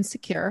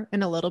insecure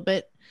and a little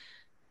bit,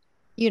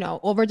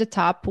 over the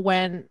top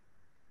when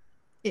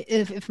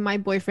if my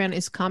boyfriend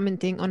is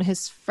commenting on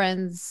his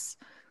friend's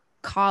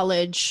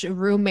college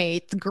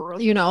roommate girl,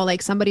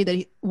 like somebody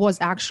that was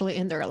actually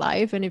in their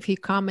life, and if he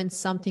comments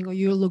something, or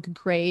you look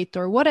great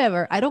or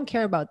whatever, I don't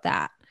care about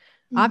that.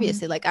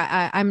 Obviously, like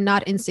I'm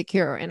not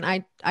insecure, and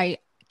I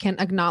can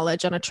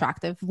acknowledge an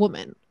attractive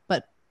woman,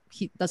 but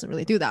he doesn't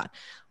really do that.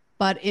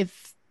 But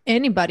if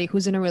anybody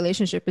who's in a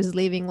relationship is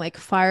leaving like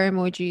fire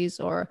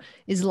emojis, or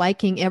is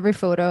liking every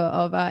photo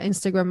of an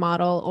Instagram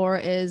model, or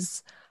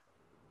is,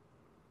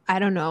 I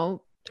don't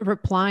know,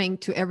 replying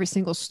to every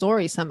single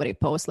story somebody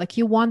posts, like,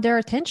 you want their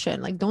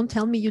attention. Like, don't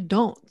tell me you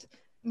don't.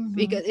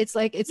 Because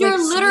You're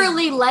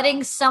literally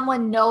letting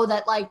someone know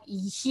that, like,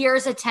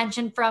 here's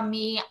attention from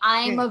me.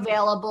 I'm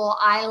available.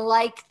 I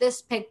like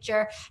this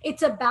picture.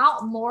 It's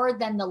about more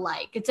than the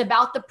like. It's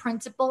about the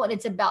principle, and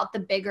it's about the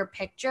bigger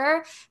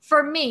picture.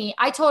 For me,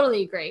 I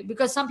totally agree,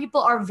 because some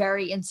people are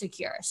very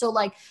insecure. So,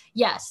 like,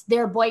 yes,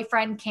 their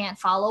boyfriend can't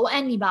follow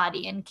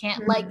anybody and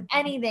can't like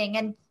anything.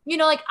 And,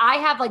 like, I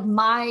have like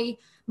my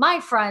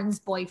friends'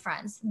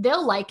 boyfriends,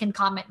 they'll like and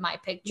comment my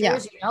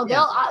pictures.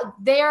 They'll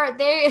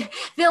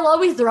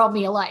always throw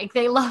me a like.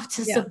 They love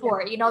to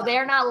support.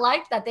 They're not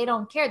like that. They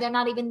don't care. They're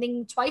not even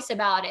thinking twice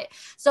about it.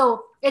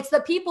 So it's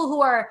the people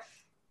who are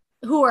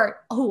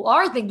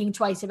thinking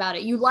twice about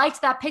it. You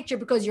liked that picture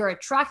because you're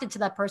attracted to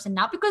that person,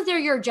 not because they're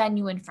your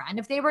genuine friend.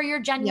 If they were your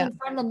genuine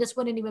friend, then this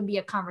wouldn't even be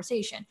a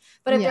conversation.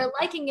 But if they're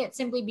liking it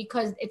simply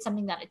because it's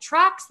something that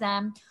attracts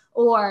them,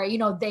 or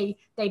they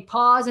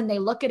pause and they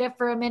look at it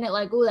for a minute,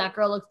 like, oh, that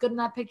girl looks good in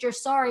that picture.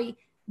 Sorry,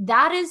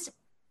 that is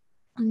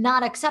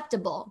not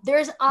acceptable.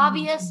 There's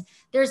obvious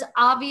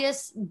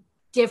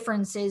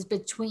differences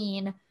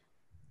between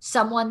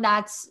someone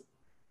that's,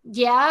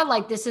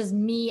 like, this is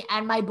me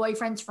and my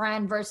boyfriend's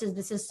friend, versus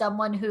this is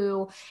someone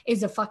who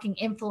is a fucking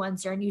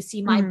influencer, and you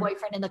see my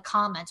boyfriend in the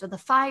comments with a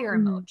fire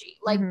emoji.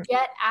 Like,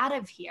 get out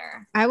of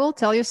here. I will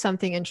tell you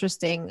something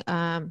interesting.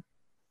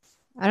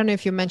 I don't know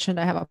if you mentioned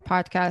I have a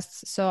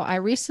podcast. So I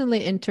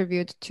recently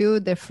interviewed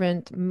 2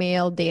 different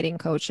male dating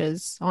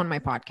coaches on my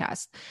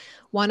podcast.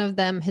 One of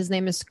them, his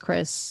name is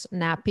Chris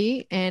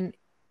Nappy, and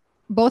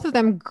both of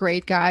them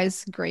great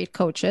guys, great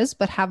coaches,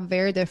 but have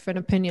very different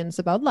opinions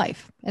about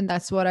life. And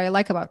that's what I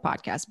like about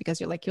podcasts, because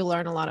you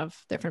learn a lot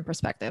of different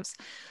perspectives.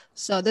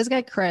 So this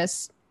guy,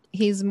 Chris,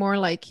 he's more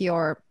like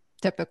your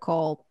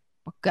typical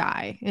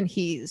guy. And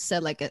he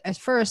said, like, at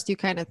first you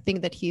kind of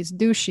think that he's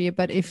douchey,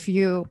 but if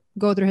you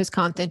go through his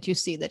content, you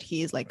see that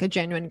he's like a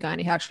genuine guy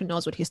and he actually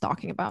knows what he's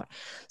talking about.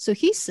 So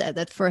he said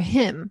that for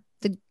him,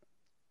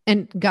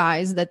 and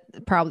guys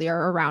that probably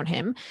are around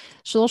him,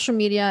 social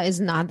media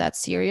is not that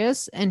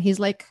serious. And he's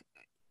like,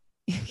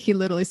 he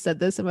literally said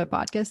this in my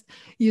podcast.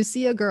 You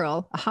see a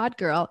girl, a hot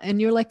girl,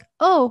 and you're like,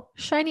 oh,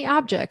 shiny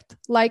object,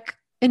 like,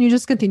 and you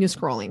just continue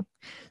scrolling.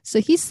 So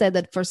he said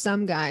that for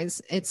some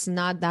guys, it's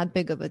not that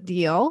big of a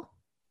deal.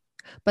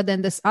 But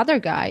then this other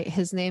guy,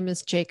 his name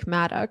is Jake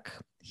Maddock.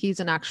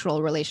 He's an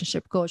actual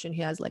relationship coach, and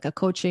he has like a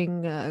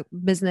coaching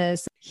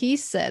business. He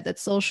said that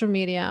social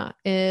media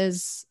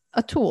is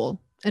a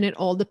tool and it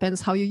all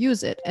depends how you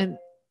use it. And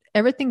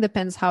everything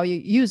depends how you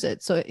use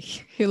it. So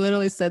he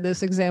literally said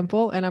this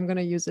example, and I'm going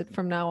to use it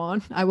from now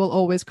on. I will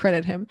always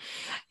credit him.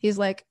 He's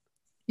like,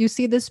 you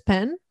see this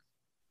pen?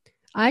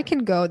 I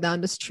can go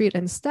down the street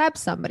and stab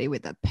somebody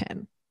with that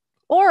pen,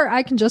 or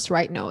I can just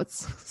write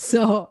notes.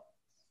 So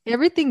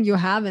everything you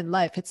have in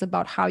life, it's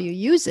about how you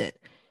use it.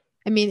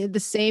 I mean, the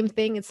same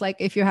thing. It's like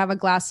if you have a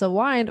glass of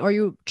wine or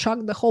you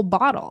chug the whole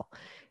bottle.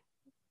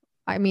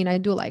 I mean, I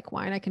do like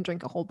wine. I can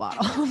drink a whole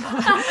bottle.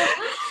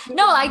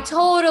 No, I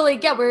totally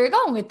get where you're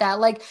going with that.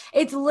 Like,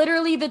 it's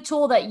literally the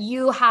tool that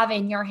you have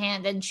in your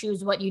hand and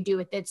choose what you do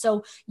with it.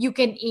 So you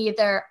can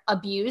either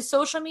abuse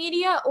social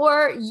media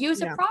or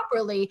use it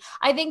properly.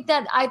 I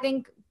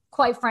think,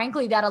 quite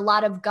frankly, that a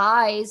lot of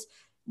guys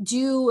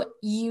do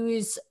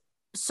use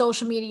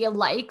social media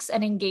likes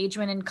and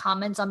engagement and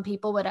comments on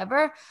people,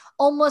 whatever,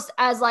 almost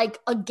as like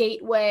a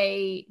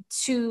gateway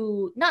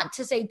to, not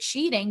to say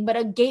cheating, but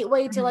a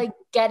gateway to like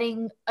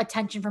getting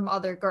attention from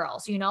other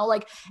girls, you know,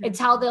 like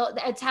it's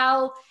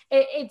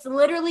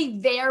literally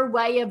their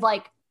way of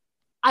like,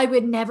 I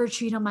would never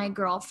cheat on my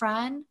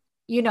girlfriend,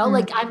 you know,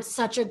 like I'm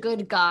such a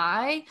good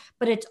guy,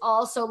 but it's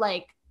also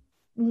like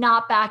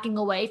not backing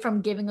away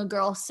from giving a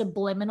girl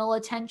subliminal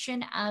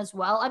attention as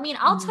well. I mean,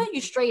 I'll tell you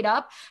straight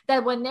up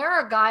that when there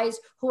are guys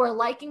who are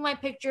liking my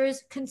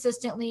pictures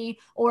consistently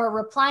or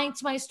replying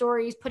to my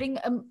stories, putting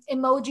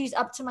emojis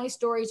up to my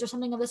stories or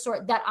something of the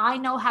sort that I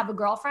know have a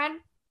girlfriend,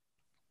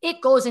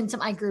 it goes into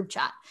my group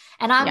chat.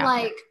 And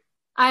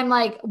I'm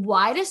like,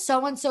 why does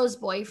so-and-so's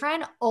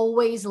boyfriend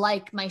always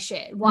like my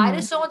shit? Why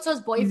does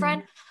so-and-so's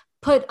boyfriend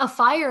put a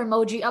fire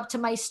emoji up to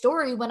my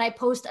story when I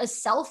post a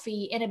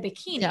selfie in a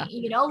bikini,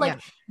 you know, like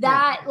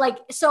that, like,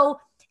 so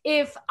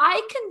if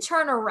I can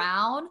turn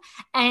around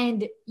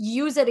and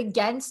use it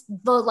against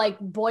the like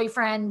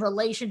boyfriend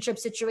relationship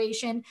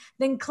situation,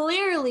 then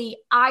clearly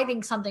I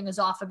think something is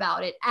off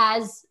about it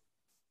as,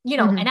 you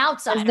know, an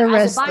outsider,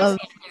 as a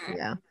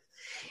bystander.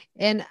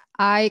 And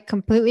I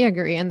completely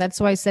agree. And that's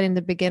why I said in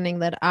the beginning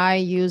that I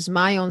use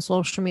my own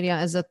social media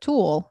as a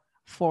tool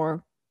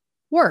for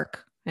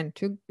work and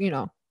to, you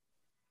know,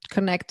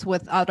 connect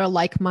with other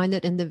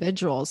like-minded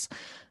individuals.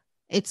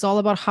 It's all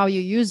about how you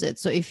use it.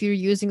 So if you're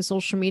using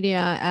social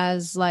media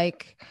as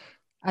like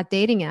a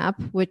dating app,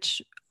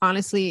 which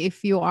honestly,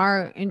 if you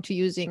are into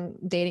using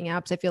dating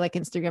apps, I feel like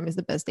Instagram is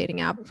the best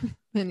dating app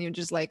and you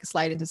just like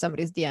slide into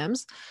somebody's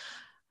DMs.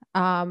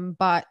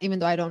 But even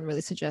though I don't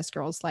really suggest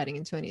girls sliding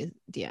into any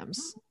DMs,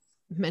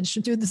 men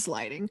should do the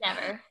sliding.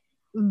 Never.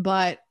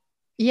 But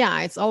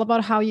yeah, it's all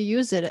about how you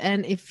use it.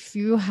 And if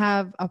you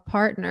have a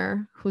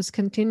partner who's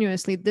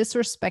continuously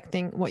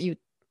disrespecting what you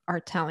are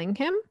telling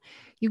him,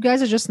 you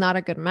guys are just not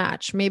a good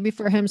match. Maybe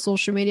for him,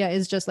 social media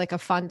is just like a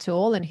fun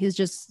tool and he's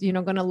just, you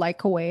know, going to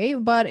like away.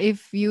 But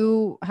if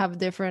you have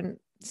different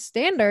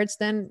standards,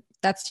 then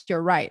that's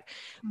your right.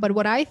 But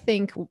what I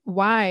think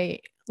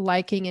why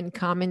liking and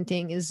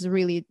commenting is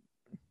really,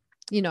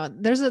 you know,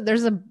 there's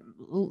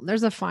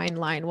a fine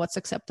line, what's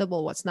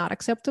acceptable, what's not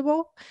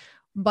acceptable.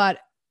 But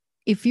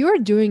if you're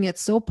doing it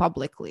so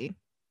publicly,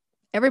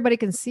 everybody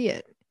can see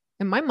it.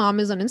 And my mom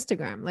is on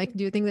Instagram. Like,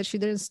 do you think that she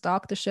didn't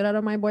stalk the shit out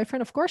of my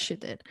boyfriend? Of course she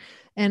did.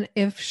 And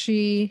if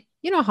she,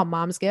 you know how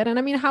moms get, and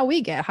I mean how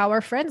we get, how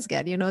our friends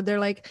get, you know, they're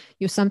like,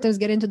 you sometimes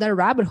get into that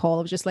rabbit hole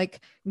of just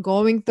like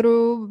going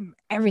through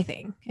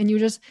everything. And you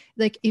just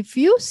like, if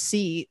you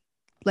see,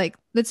 like,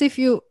 let's say if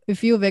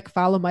you Vic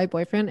follow my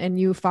boyfriend and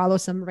you follow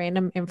some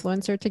random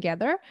influencer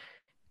together,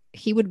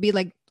 he would be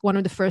like one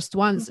of the first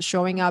ones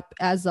showing up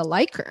as a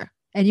liker.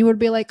 And you would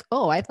be like,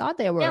 oh, I thought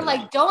they were. Yeah,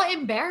 like, don't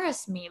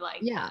embarrass me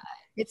like that.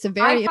 It's a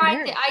very,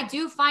 I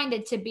do find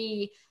it to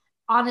be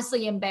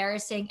honestly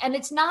embarrassing. And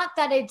it's not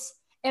that it's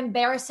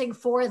embarrassing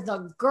for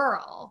the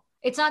girl.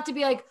 It's not to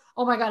be like,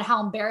 oh my God,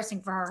 how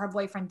embarrassing for her. Her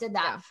boyfriend did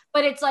that. Yeah.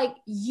 But it's like,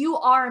 you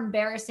are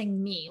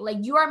embarrassing me. Like,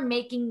 you are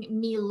making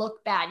me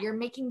look bad. You're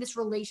making this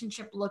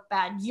relationship look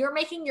bad. You're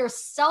making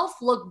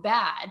yourself look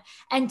bad.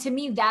 And to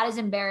me, that is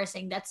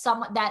embarrassing. That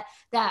someone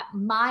that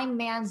my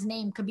man's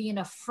name could be in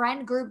a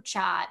friend group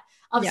chat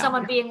of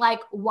someone being like,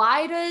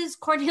 why does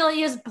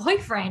Kornelija's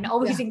boyfriend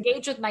always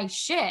engage with my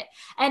shit?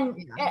 And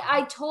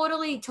I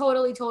totally,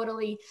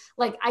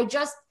 like, I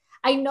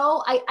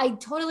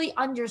totally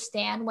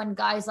understand when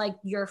guys like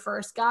your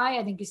first guy,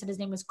 I think you said his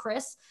name was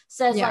Chris,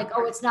 says like,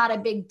 oh, it's not a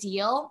big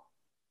deal.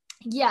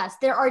 Yes,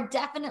 there are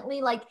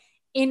definitely like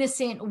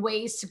innocent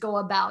ways to go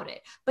about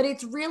it, but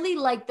it's really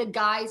like the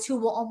guys who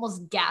will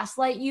almost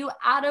gaslight you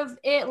out of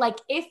it. Like,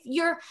 if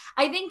you're,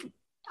 I think,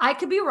 I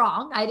could be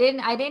wrong. I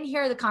didn't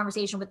hear the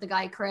conversation with the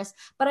guy, Chris,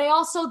 but I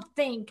also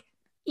think,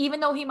 even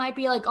though he might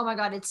be like, oh my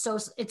God, it's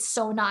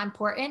so not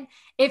important.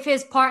 If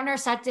his partner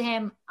said to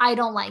him, I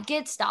don't like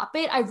it, stop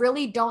it, I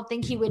really don't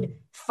think he would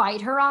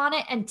fight her on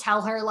it and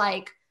tell her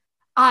like,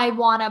 I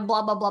want to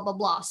blah, blah, blah, blah,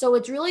 blah. So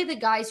it's really the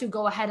guys who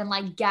go ahead and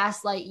like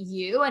gaslight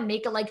you and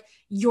make it like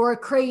you're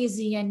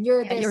crazy and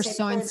you're this. You're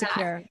so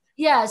insecure. That.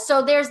 Yeah.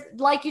 So there's,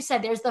 like you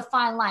said, there's the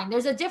fine line.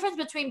 There's a difference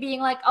between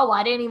being like, oh,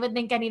 I didn't even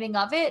think anything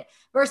of it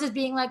versus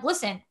being like,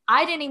 listen,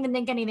 I didn't even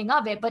think anything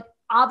of it, but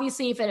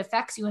obviously if it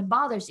affects you and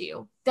bothers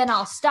you, then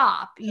I'll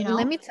stop, you know?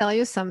 Let me tell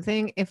you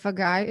something. If a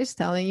guy is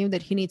telling you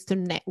that he needs to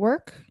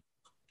network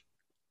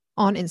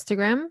on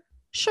Instagram,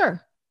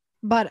 sure.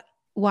 But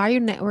why are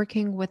you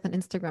networking with an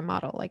Instagram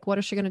model? Like, what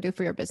is she going to do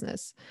for your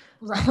business?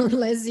 Right.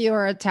 Unless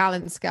you're a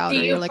talent scout Do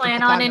or you you're like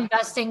plan on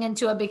investing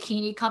into a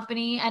bikini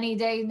company any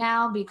day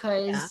now?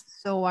 Because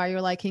so why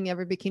you're liking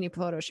every bikini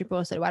photo she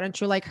posted? Why don't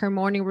you like her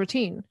morning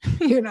routine?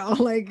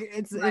 Like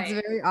it's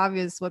very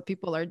obvious what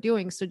people are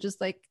doing. So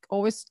just like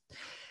always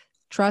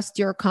trust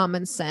your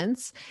common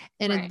sense.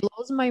 And it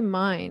blows my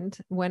mind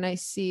when I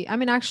see, I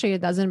mean, actually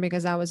it doesn't,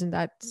 because I was in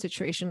that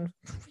situation,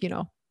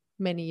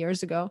 many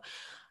years ago.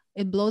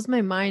 It blows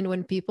my mind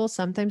when people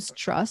sometimes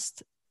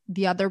trust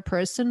the other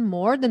person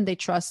more than they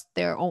trust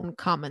their own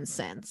common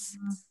sense.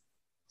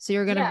 So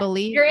you're going to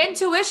believe your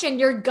intuition,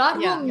 your gut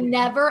will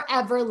never,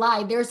 ever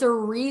lie. There's a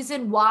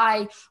reason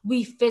why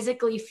we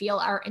physically feel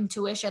our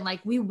intuition.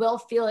 Like we will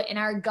feel it in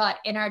our gut,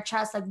 in our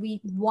chest. Like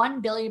we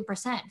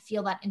 1,000,000,000%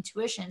 feel that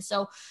intuition.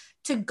 So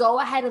to go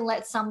ahead and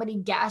let somebody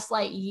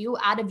gaslight you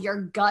out of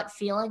your gut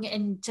feeling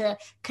and to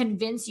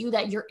convince you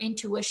that your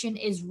intuition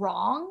is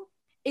wrong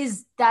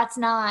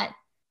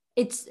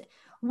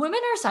women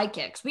are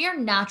psychics. We are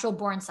natural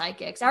born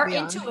psychics. Our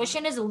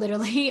intuition is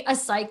literally a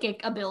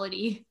psychic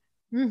ability.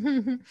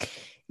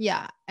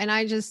 Yeah. And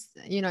I just,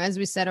 as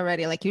we said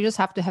already, like you just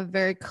have to have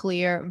very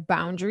clear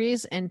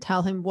boundaries and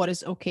tell him what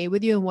is okay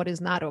with you and what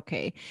is not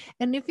okay.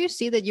 And if you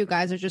see that you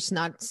guys are just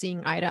not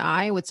seeing eye to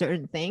eye with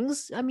certain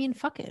things, I mean,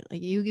 fuck it.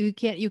 Like you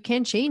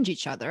can't change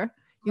each other.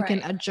 You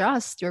can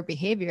adjust your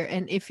behavior.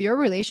 And if your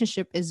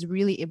relationship is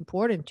really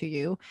important to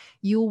you,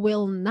 you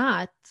will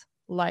not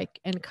like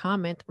and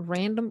comment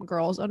random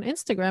girls on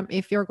Instagram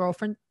if your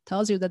girlfriend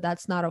tells you that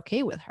that's not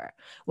okay with her.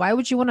 Why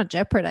would you want to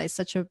jeopardize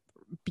such a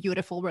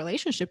beautiful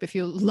relationship if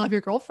you love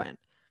your girlfriend?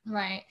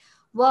 Right.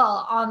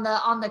 Well, on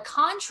the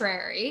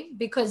contrary,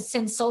 because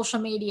since social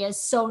media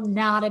is so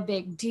not a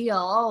big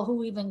deal,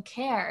 who even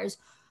cares?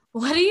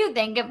 What do you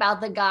think about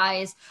the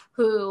guys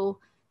who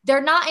they're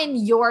not in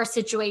your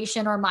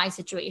situation or my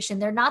situation?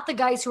 They're not the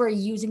guys who are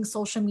using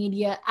social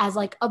media as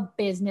like a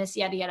business,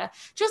 yada, yada.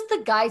 Just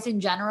the guys in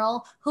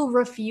general who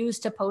refuse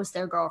to post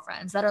their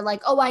girlfriends, that are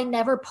like, oh, I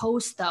never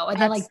post though. And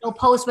then like they'll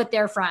post with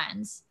their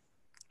friends.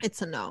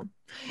 It's a no.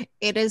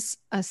 It is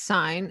a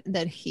sign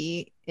that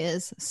he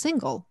is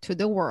single to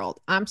the world.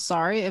 I'm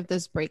sorry if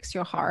this breaks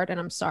your heart, and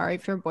I'm sorry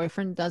if your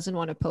boyfriend doesn't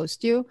want to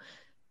post you.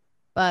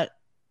 But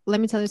let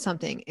me tell you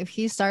something. If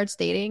he starts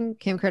dating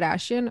Kim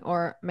Kardashian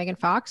or Megan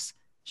Fox,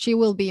 she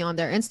will be on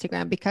their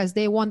Instagram, because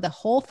they want the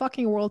whole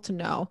fucking world to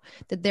know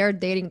that they're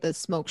dating the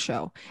smoke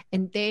show,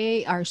 and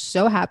they are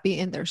so happy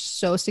and they're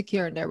so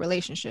secure in their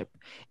relationship.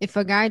 If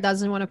a guy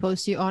doesn't want to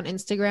post you on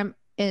Instagram,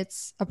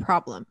 it's a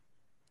problem.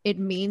 It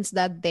means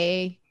that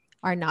they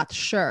are not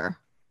sure.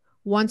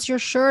 Once you're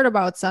sure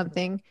about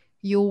something,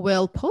 you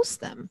will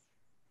post them.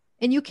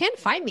 And you can't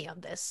find me on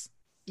this.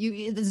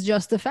 It's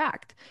just a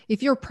fact.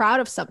 If you're proud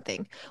of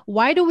something,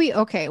 why do we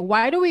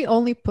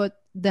only put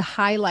the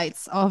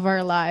highlights of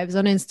our lives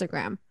on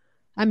Instagram?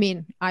 I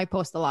mean, I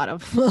post a lot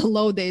of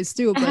low days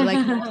too, but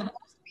like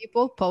most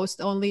people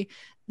post only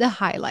the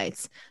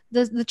highlights,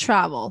 the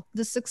travel,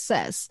 the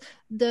success,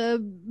 the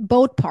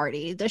boat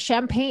party, the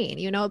champagne.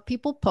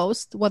 People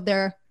post what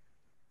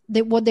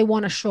they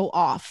want to show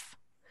off.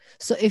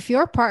 So if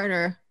your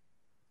partner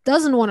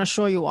doesn't want to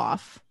show you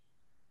off,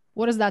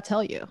 what does that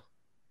tell you?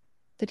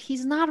 That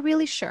he's not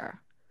really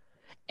sure.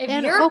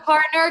 If your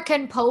partner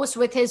can post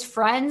with his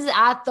friends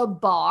at the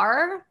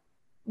bar,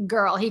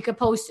 girl, he could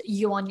post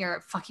you on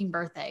your fucking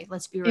birthday.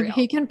 Let's be real. If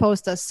he can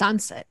post a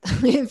sunset,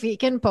 if he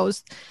can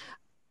post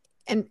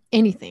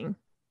anything,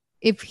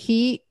 if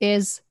he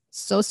is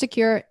so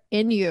secure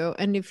in you,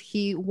 and if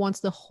he wants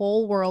the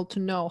whole world to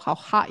know how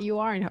hot you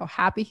are and how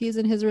happy he is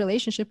in his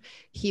relationship,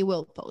 he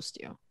will post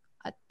you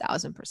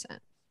 1,000%.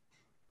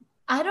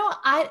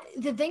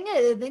 The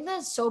thing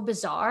that's so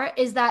bizarre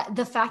is that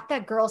the fact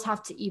that girls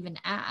have to even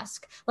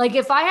ask. Like,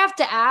 if I have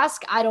to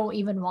ask, I don't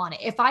even want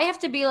it. If I have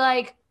to be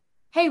like,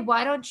 hey,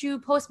 why don't you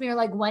post me? Or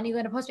like, when are you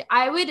going to post me?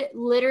 I would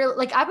literally,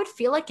 like, I would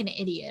feel like an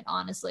idiot,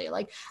 honestly.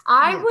 Like,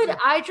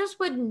 I just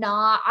would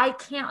not, I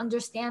can't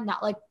understand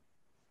that. Like,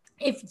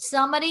 if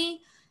somebody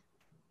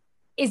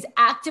is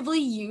actively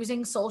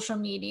using social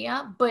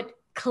media, but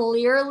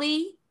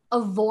clearly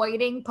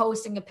avoiding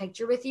posting a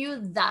picture with you,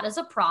 that is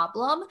a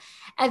problem.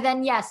 And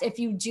then yes, if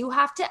you do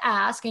have to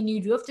ask and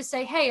you do have to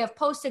say, hey, I've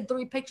posted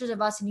 3 pictures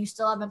of us and you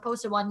still haven't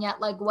posted one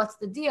yet, like, what's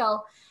the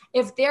deal?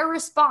 If their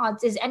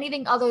response is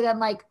anything other than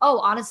like, oh,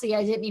 honestly,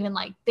 I didn't even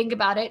like think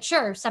about it,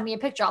 sure, send me a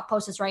picture, I'll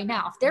post this right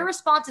now. If their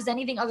response is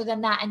anything other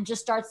than that and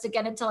just starts to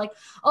get into like,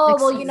 oh,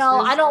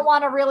 well, I don't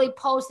want to really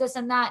post this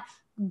and that,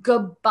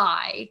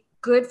 goodbye.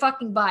 Good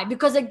fucking bye.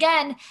 Because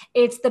again,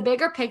 it's the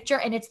bigger picture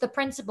and it's the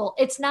principle.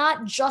 It's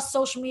not just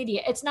social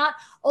media. It's not,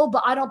 oh,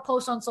 but I don't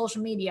post on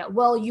social media.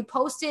 Well, you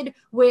posted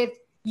with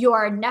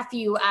your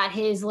nephew at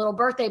his little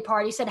birthday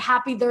party, said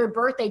happy 3rd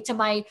birthday to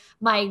my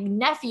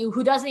nephew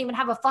who doesn't even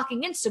have a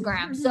fucking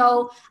Instagram.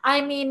 So,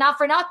 I mean, not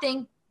for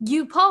nothing,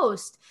 you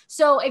post.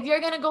 So if you're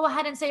going to go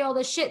ahead and say all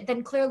this shit,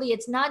 then clearly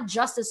it's not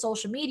just a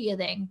social media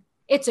thing.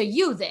 It's a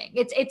you thing.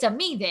 It's a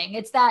me thing.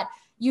 It's that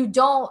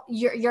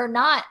you're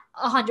not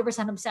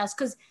 100% obsessed,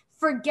 because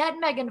forget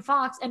Megan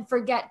Fox and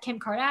forget Kim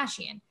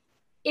Kardashian.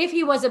 If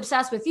he was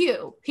obsessed with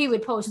you, he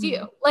would post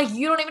you. Like,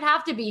 you don't even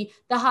have to be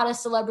the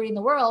hottest celebrity in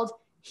the world.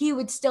 He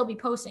would still be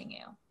posting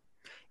you.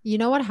 You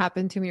know what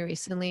happened to me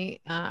recently?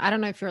 I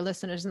don't know if your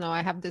listeners know,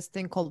 I have this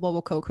thing called what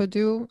will Coco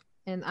do?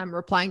 And I'm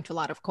replying to a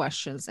lot of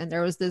questions. And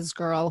there was this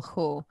girl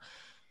who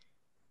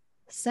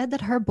said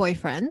that her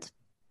boyfriend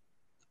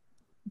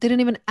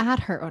didn't even add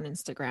her on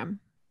Instagram.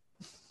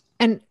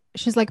 And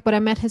she's like, but I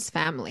met his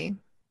family.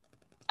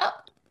 Oh.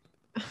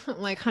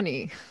 I'm like,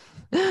 honey,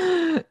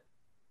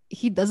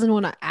 he doesn't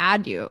want to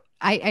add you.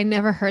 I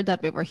never heard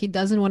that before. He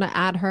doesn't want to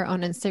add her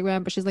on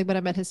Instagram, but she's like, but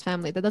I met his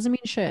family. That doesn't mean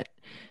shit.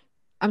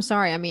 I'm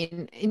sorry. I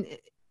mean,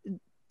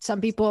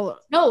 some people.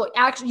 No,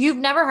 actually, you've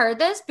never heard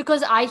this,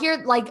 because I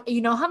hear, like,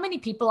 you know how many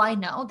people I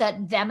know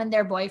that them and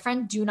their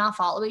boyfriend do not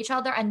follow each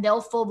other, and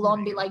they'll full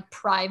blown be like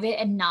private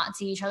and not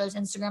see each other's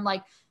Instagram,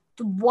 like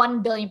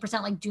 1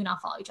 billion% like do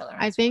not follow each other.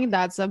 I think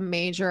that's a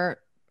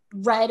major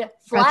red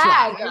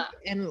flag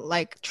and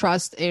like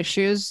trust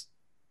issues.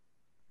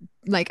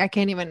 Like, I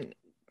can't even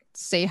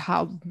say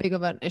how big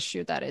of an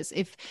issue that is.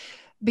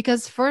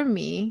 Because for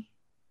me,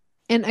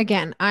 and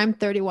again, I'm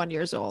 31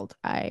 years old.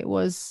 I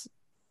was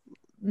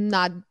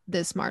not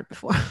this smart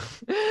before.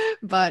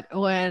 But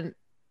when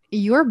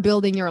you're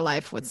building your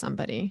life with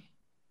somebody,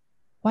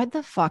 why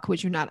the fuck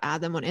would you not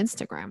add them on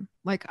Instagram?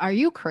 Like, are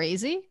you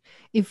crazy?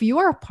 If you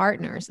are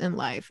partners in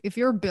life, if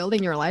you're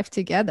building your life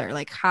together,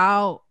 like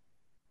how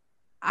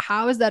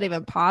is that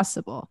even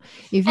possible?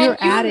 If you're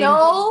adding,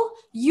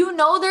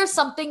 there's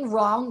something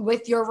wrong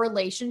with your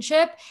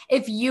relationship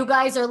if you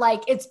guys are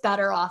like, it's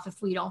better off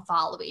if we don't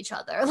follow each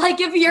other.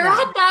 Like, if you're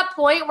at that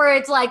point where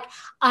it's like,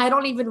 I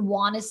don't even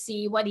want to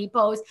see what he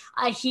posts,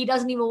 he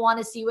doesn't even want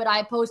to see what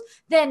I post,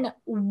 then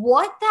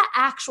what the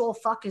actual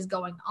fuck is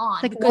going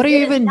on? Like, what are you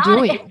even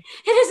doing?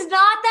 It is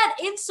not that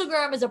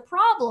Instagram is a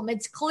problem.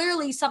 It's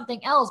clearly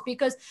something else,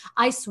 because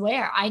I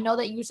swear, I know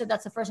that you said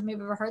that's the first time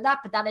you've ever heard that,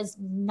 but that is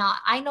not.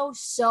 I know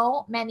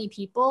so many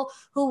people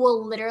who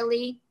will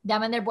literally,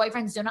 them and their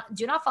boyfriends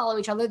do not follow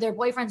each other. Their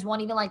boyfriends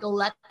won't even like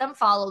let them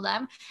follow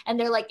them, and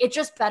they're like, it's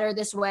just better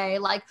this way.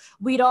 Like,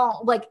 we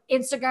don't like,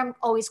 Instagram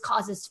always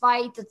causes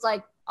fights. It's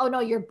like, oh no,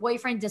 your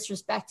boyfriend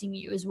disrespecting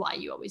you is why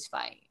you always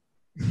fight.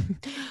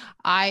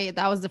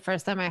 That was the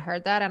first time I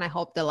heard that, and I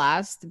hope the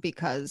last,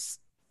 because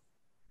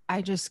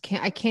I just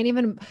can't. I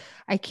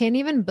can't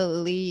even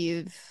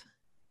believe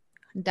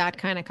that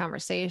kind of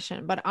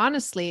conversation. But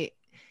honestly,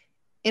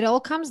 it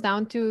all comes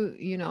down to,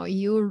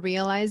 you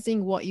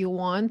realizing what you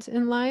want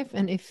in life.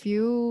 And if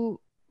you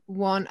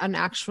want an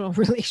actual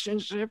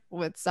relationship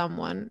with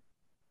someone,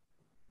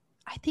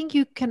 I think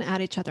you can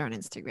add each other on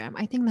Instagram.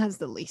 I think that's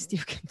the least you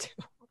can do.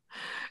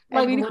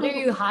 Like, what are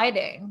you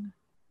hiding?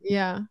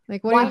 Yeah.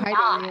 Like, what are you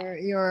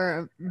hiding?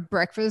 Your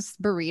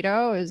breakfast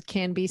burrito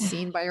can be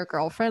seen by your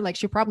girlfriend. Like,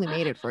 she probably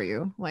made it for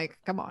you. Like,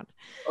 come on.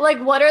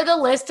 Like, what are the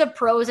list of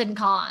pros and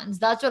cons?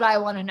 That's what I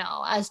want to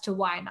know as to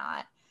why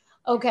not.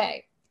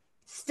 Okay.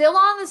 Still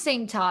on the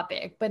same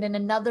topic, but in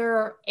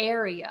another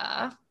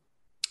area.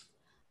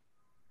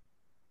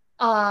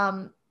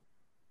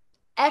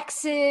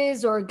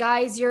 Exes or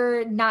guys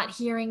you're not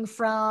hearing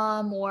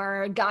from,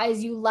 or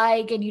guys you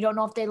like and you don't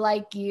know if they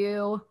like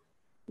you,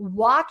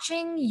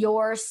 watching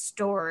your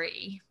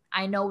story.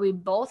 I know we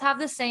both have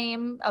the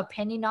same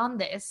opinion on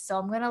this, so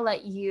I'm going to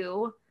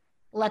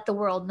let the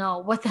world know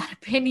what that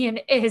opinion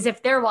is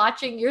if they're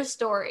watching your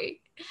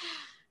story.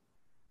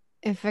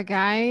 If a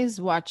guy is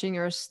watching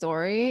your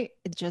story,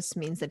 it just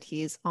means that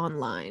he's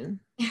online.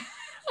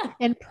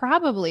 And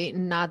probably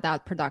not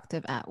that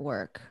productive at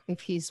work if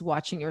he's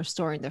watching your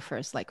story in the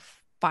first like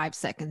 5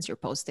 seconds you're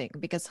posting,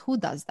 because who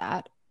does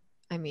that?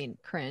 I mean,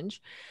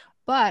 cringe.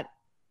 But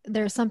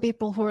there are some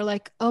people who are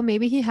like, oh,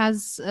 maybe he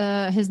has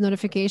his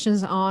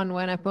notifications on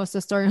when I post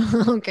a story.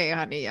 Okay,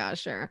 honey, yeah,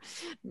 sure.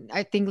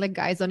 I think like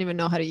guys don't even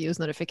know how to use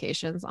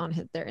notifications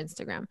on their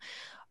Instagram.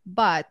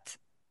 But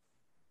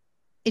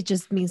it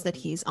just means that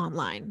he's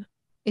online.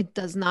 It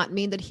does not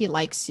mean that he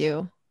likes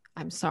you.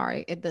 I'm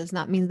sorry. It does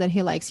not mean that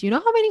he likes you. You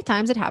know how many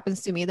times it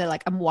happens to me that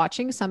like I'm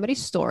watching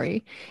somebody's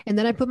story and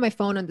then I put my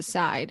phone on the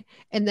side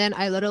and then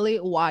I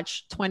literally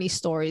watch 20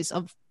 stories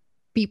of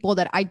people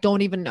that I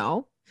don't even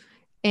know.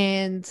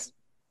 And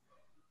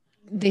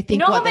they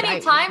think, how many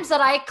times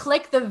that I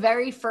click the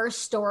very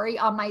first story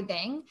on my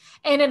thing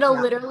and it'll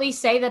literally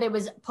say that it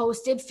was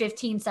posted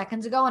 15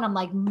 seconds ago, and I'm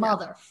like,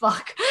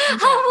 motherfuck.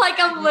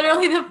 I'm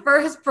literally the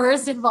first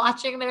person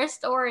watching their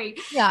story.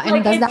 Yeah,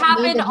 and like, it's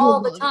happened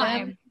all the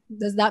time.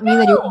 Does that mean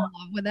that you're in love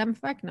with them?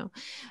 Fuck no.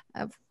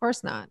 Of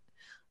course not.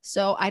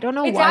 So I don't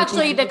know. It's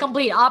actually the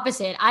complete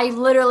opposite. I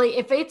literally,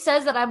 if it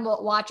says that I'm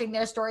watching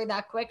their story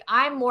that quick,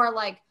 I'm more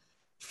like,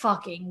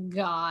 fucking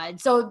God.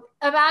 So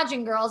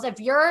imagine, girls,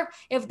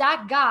 if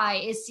that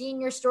guy is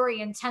seeing your story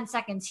in 10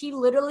 seconds, he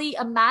literally,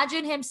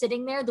 imagine him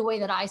sitting there the way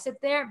that I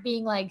sit there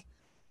being like,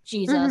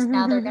 Jesus,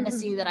 now they're going to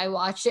see that I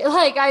watched it.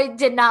 Like, I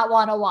did not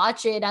want to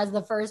watch it as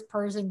the first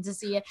person to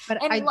see it.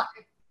 But And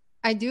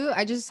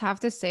I just have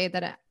to say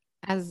that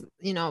as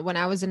you know, when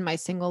I was in my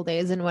single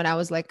days and when I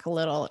was like a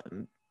little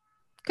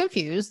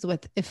confused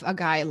with if a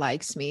guy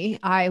likes me,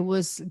 I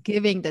was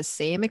giving the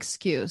same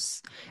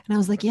excuse. And I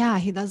was like, yeah,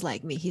 he does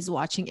like me. He's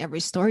watching every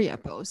story I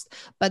post.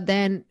 But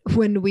then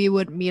when we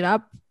would meet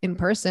up in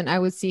person, I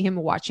would see him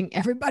watching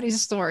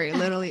everybody's story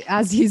literally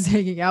as he's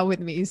hanging out with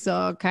me.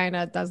 So kind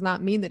of does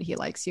not mean that he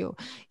likes you.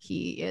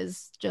 He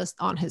is just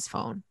on his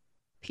phone,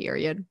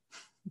 period.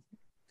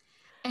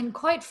 And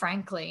quite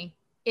frankly,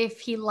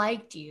 if he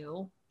liked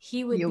you,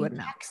 he would You be would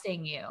know.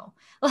 texting you.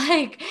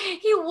 Like,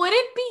 he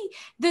wouldn't be.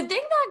 The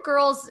thing that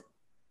girls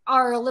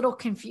are a little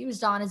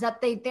confused on is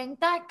that they think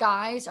that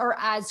guys are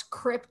as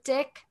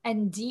cryptic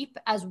and deep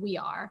as we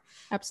are.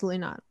 Absolutely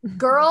not.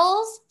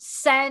 Girls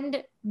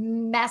send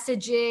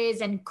messages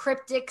and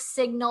cryptic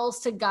signals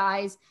to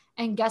guys,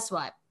 and guess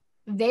what?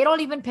 They don't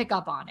even pick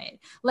up on it.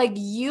 Like,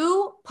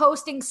 you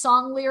posting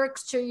song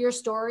lyrics to your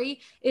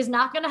story is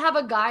not going to have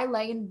a guy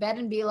lay in bed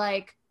and be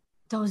like,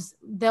 those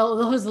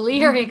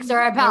lyrics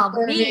are about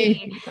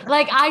me.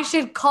 Like, I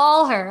should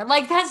call her.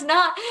 Like, that's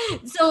not.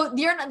 So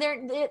you're not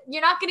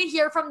going to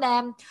hear from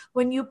them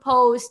when you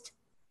post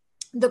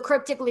the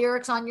cryptic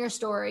lyrics on your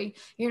story.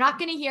 You're not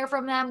going to hear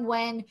from them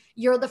when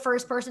you're the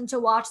first person to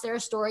watch their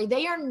story.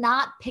 They are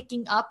not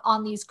picking up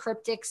on these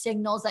cryptic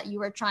signals that you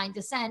are trying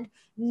to send,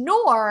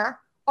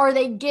 nor are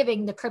they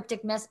giving the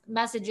cryptic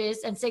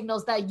messages and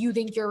signals that you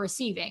think you're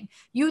receiving.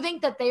 You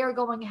think that they are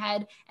going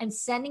ahead and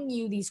sending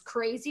you these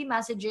crazy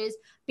messages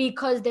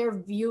because they're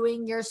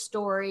viewing your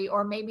story,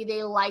 or maybe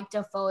they liked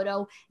a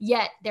photo,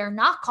 yet they're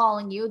not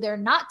calling you, they're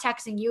not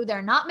texting you,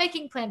 they're not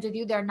making plans with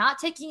you, they're not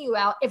taking you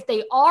out. If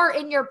they are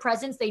in your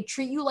presence, they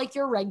treat you like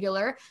you're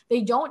regular.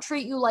 They don't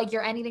treat you like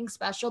you're anything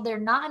special. They're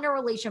not in a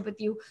relationship with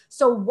you.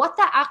 So what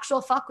the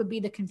actual fuck would be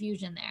the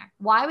confusion there?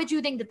 Why would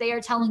you think that they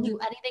are telling you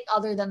anything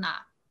other than that?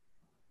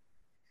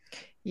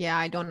 Yeah,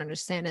 I don't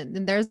understand it.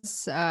 And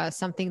there's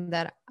something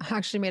that I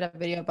actually made a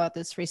video about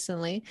this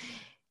recently.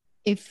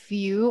 If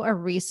you are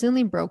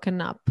recently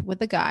broken up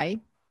with a guy,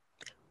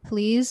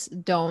 please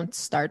don't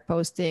start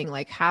posting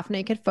like half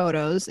naked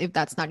photos if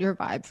that's not your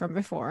vibe from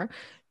before.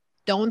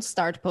 Don't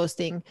start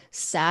posting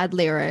sad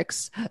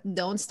lyrics.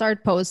 Don't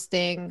start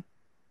posting,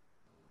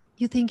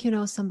 you think you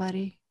know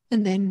somebody,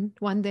 and then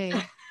one day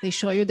they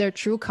show you their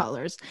true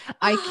colors.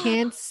 I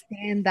can't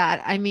stand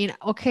that. I mean,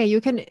 okay, you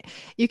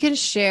can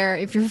share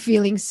if you're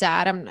feeling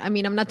sad. I'm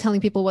not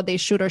telling people what they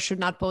should or should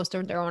not post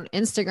on their own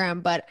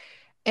Instagram, but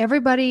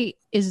everybody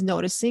is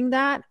noticing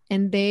that.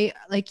 And they,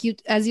 like, you,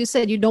 as you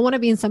said, you don't want to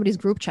be in somebody's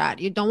group chat.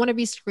 You don't want to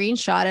be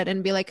screenshotted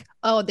and be like,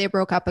 oh, they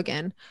broke up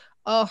again.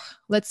 Oh,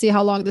 let's see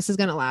how long this is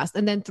going to last.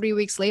 And then 3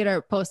 weeks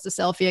later, post a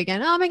selfie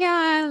again. Oh my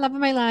God, love of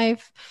my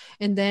life.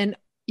 And then,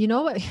 you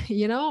know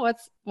what,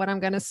 what I'm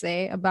going to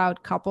say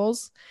about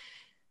couples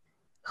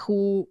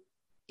who,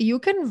 you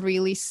can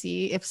really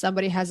see if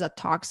somebody has a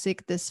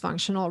toxic,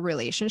 dysfunctional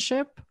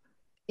relationship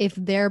if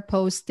they're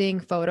posting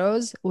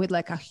photos with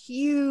like a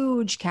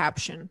huge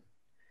caption.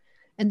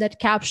 And that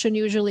caption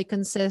usually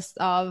consists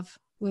of,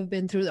 we've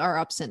been through our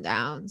ups and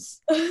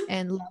downs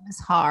and love is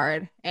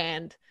hard.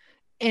 And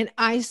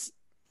I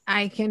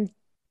can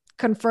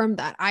confirm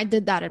that I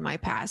did that in my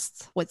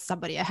past with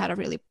somebody I had a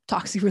really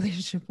toxic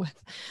relationship with.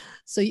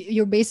 So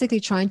you're basically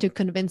trying to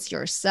convince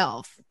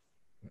yourself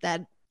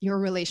that your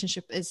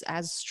relationship is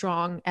as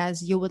strong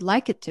as you would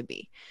like it to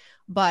be.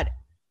 But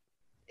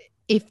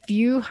if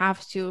you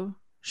have to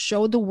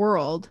show the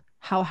world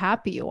how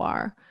happy you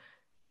are,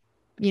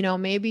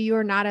 maybe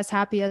you're not as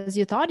happy as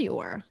you thought you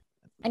were.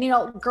 And,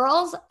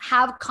 girls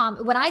have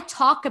when I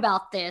talk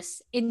about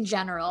this in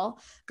general,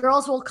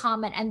 girls will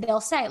comment and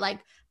they'll say like,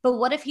 but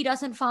what if he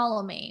doesn't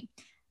follow me?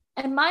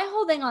 And my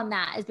whole thing on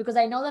that is because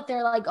I know that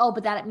they're like, oh,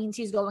 but that means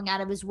he's going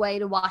out of his way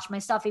to watch my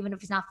stuff, even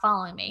if he's not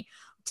following me.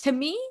 To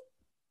me,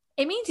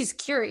 it means he's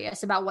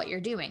curious about what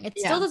you're doing. It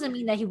still doesn't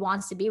mean that he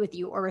wants to be with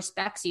you or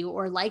respects you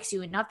or likes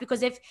you enough,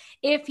 because if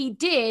he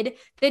did,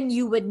 then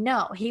you would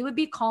know. He would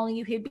be calling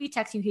you, he'd be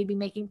texting you, he'd be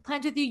making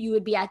plans with you, you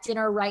would be at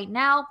dinner right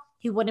now.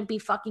 He wouldn't be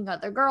fucking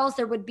other girls.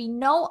 There would be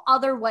no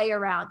other way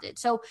around it.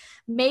 So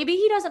maybe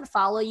he doesn't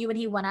follow you and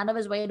he went out of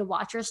his way to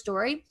watch your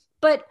story.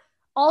 But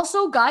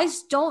also,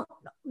 guys don't,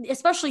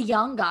 especially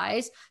young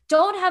guys,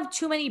 don't have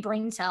too many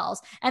brain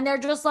cells. And they're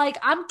just like,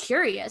 I'm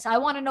curious. I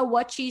want to know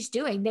what she's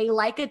doing. They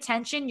like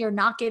attention. You're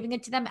not giving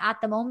it to them at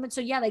the moment.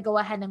 So yeah, they go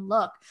ahead and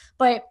look.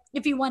 But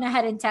if you went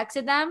ahead and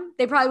texted them,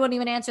 they probably wouldn't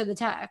even answer the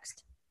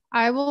text.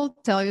 I will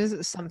tell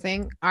you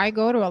something. I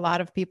go to a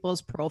lot of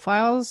people's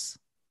profiles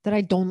that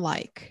I don't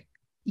like.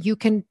 You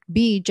can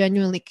be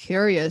genuinely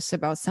curious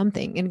about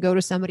something and go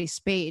to somebody's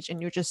page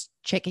and you're just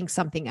checking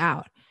something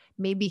out.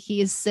 Maybe he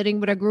is sitting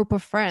with a group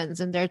of friends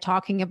and they're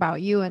talking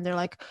about you and they're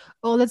like,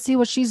 oh, let's see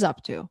what she's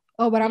up to.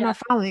 Oh, but I'm not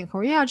following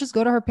her. Yeah, just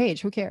go to her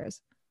page. Who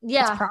cares?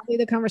 Yeah. It's probably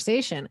the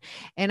conversation.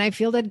 And I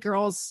feel that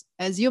girls,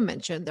 as you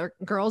mentioned,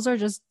 girls are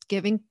just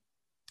giving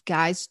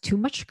guys too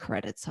much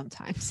credit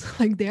sometimes.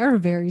 Like they are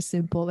very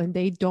simple and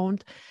they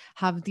don't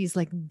have these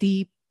like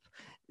deep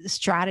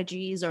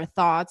strategies or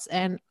thoughts.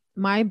 And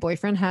my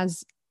boyfriend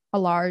has a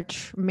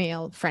large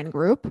male friend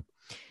group,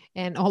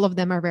 and all of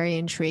them are very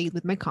intrigued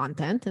with my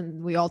content,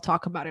 and we all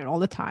talk about it all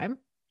the time.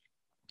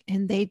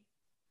 And they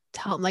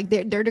tell like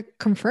they're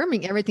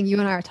confirming everything you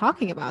and I are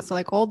talking about. So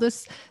like all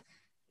this,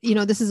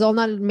 this is all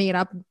not made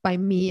up by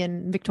me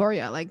and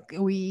Victoria. Like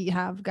we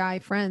have guy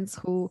friends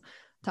who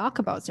talk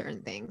about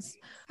certain things.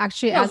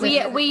 Actually, Yeah, as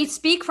a we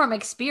speak from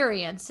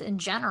experience in yeah,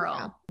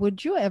 general.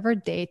 would you ever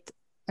date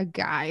a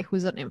guy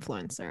who's an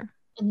influencer?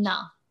 No.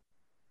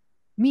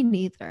 Me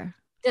neither,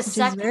 The which is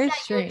second very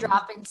that you're strange.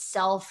 dropping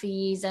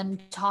selfies and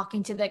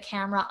talking to the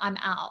camera, I'm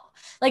out.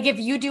 Like if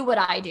you do what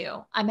I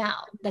do, I'm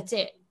out. That's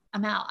it.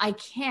 I'm out. I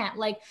can't.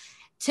 Like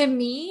to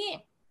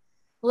me,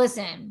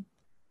 listen,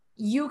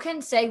 you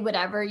can say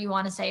whatever you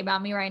want to say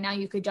about me right now.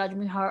 You could judge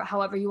me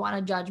however you want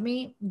to judge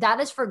me. That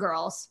is for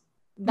girls.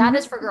 That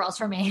is Mhm. for girls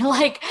for me.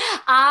 Like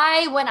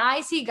when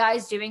I see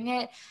guys doing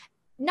it,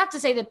 not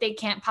to say that they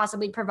can't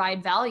possibly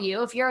provide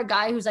value. If you're a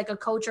guy who's like a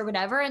coach or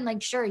whatever, and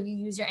like, sure, you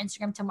use your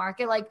Instagram to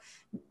market, like,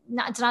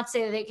 not to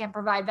say that they can't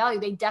provide value.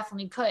 They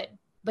definitely could,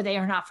 but they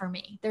are not for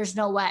me. There's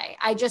no way.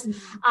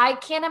 Mhm. I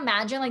can't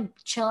imagine like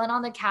chilling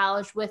on the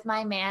couch with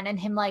my man and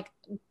him like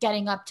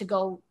getting up to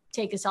go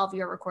take a selfie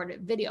or record a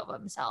video of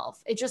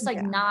himself. It's just like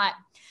Yeah. not,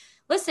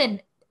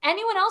 listen,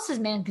 anyone else's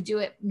man could do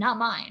it, not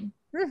mine,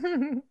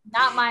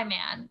 not my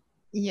man.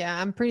 Yeah,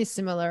 I'm pretty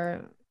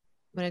similar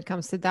when it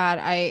comes to that.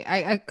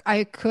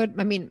 I could,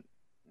 I mean,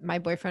 my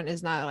boyfriend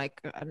is not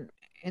like an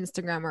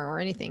Instagrammer or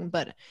anything,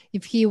 but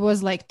if he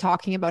was like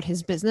talking about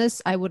his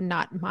business, I would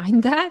not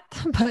mind that.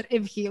 But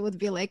if he would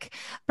be like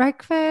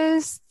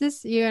breakfast,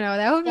 this,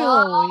 that would be a No,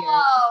 little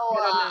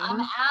weird. I don't I'm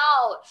know.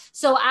 out.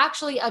 So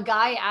actually, a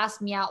guy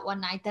asked me out one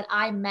night that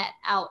I met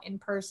out in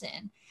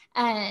person,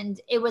 and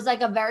it was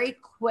like a very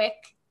quick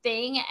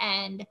thing.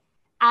 And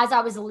as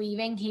I was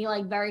leaving, he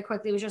like very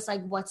quickly was just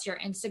like, "What's your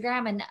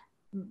Instagram?" And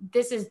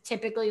this is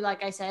typically,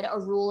 like I said, a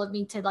rule of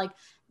me to like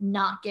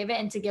not give it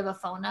and to give a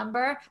phone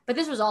number. But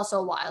this was also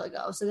a while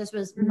ago, so this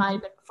was might have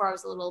Mhm. been before I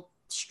was a little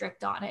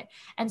strict on it.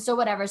 And so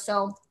whatever.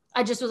 So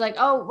I just was like,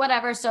 "Oh,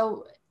 whatever."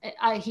 So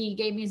he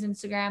gave me his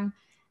Instagram.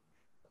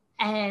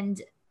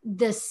 And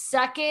the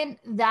second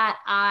that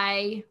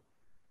I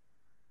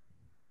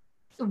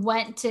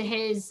went to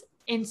his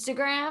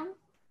Instagram,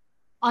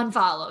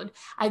 unfollowed.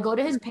 I go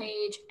to his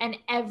page and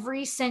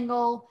every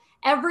single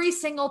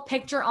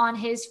picture on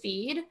his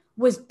feed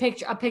was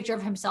a picture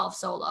of himself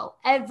solo.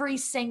 Every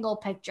single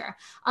picture.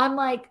 I'm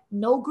like,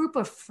 no group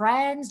of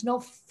friends, no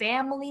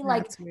family.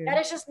 Like That's that weird.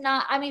 is just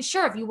not, I mean,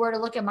 sure, if you were to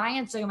look at my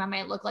Instagram, I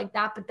might look like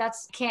that, but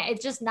that's can't,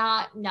 it's just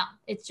not, no,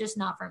 it's just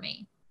not for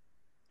me.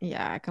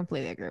 Yeah, I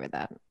completely agree with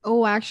that.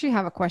 Oh, I actually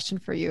have a question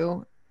for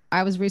you.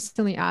 I was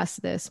recently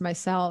asked this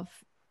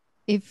myself.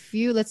 If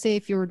you, let's say,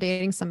 if you were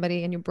dating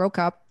somebody and you broke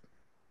up,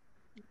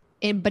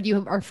 but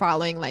you are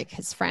following like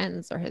his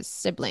friends or his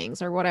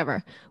siblings or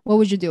whatever, what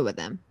would you do with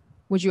them?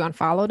 Would you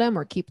unfollow them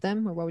or keep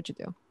them, or what would you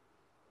do?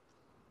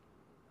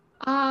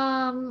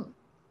 Um,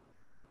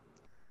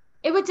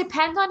 it would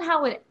depend on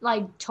how it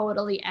like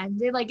totally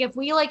ended. Like if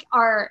we like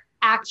are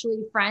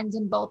actually friends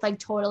and both like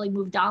totally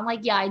moved on, like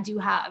yeah, I do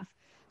have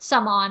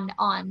some on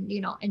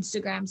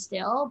Instagram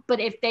still. But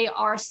if they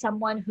are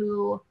someone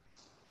who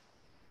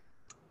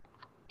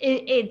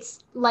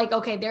it's like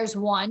okay, there's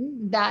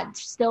one that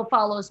still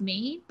follows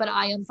me, but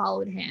I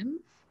unfollowed him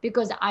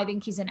because I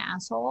think he's an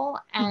asshole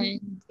Mhm.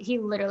 and he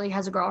literally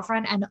has a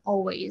girlfriend and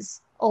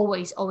always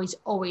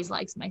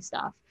likes my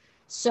stuff.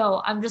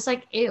 So I'm just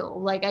like, ew,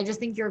 like I just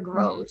think you're Mhm.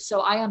 gross. So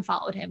I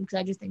unfollowed him because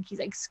I just think he's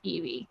like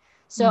skeevy.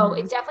 So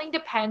it Mhm. definitely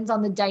depends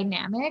on the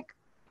dynamic,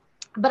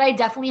 but I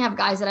definitely have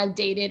guys that I've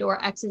dated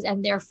or exes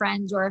and their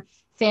friends or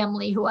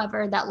family,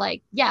 whoever that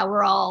like, yeah,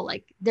 we're all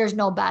like, there's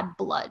no bad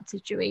blood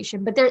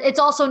situation, but it's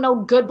also no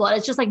good blood.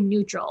 It's just like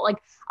neutral.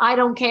 Like I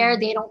don't care, Mhm.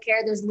 they don't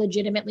care. There's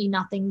legitimately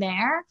nothing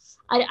there.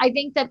 I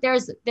think that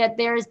there's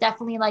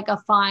definitely like a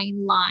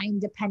fine line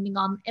depending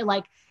on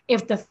like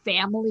if the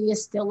family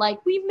is still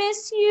like, we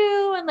miss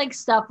you and like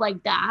stuff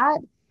like that.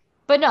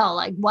 But no,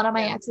 like one of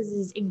my Yeah. exes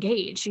is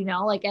engaged,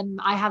 like, and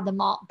I have them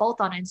all both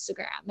on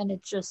Instagram, and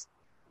it's just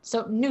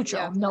so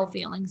neutral, Yeah. no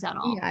feelings at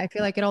all. Yeah, I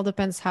feel like it all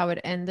depends how it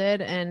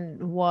ended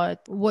and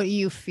what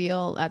you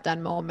feel at that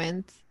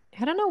moment.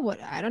 I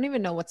don't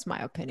even know what's my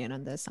opinion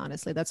on this,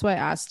 honestly. That's why I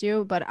asked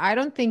you, but I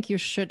don't think you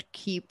should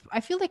keep.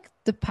 I feel like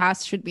the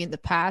past should be in the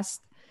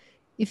past.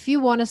 If you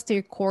want to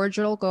stay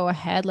cordial, go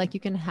ahead. Like you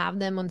can have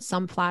them on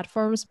some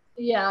platforms.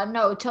 Yeah,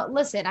 no,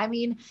 listen, I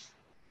mean,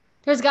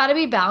 there's got to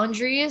be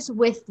boundaries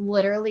with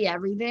literally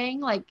everything.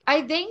 Like,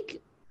 I think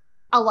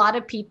a lot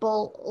of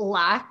people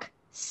lack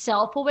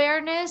self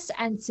awareness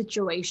and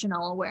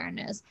situational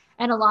awareness.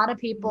 And a lot of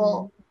Mhm.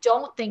 people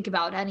don't think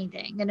about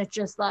anything. And it's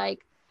just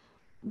like,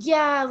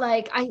 yeah,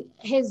 like,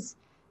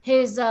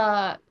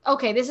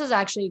 okay, this is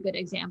actually a good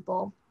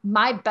example.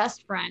 My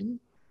best friend,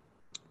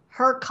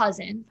 her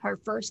cousin, her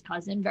first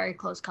cousin, very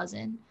close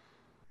cousin,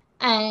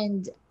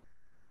 and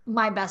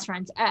my best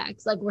friend's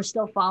ex. Like, we're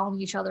still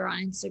following each other on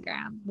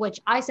Instagram, which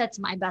I said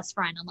to my best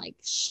friend, I'm like,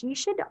 she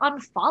should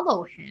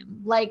unfollow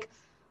him. Like,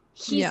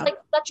 he's Yeah. like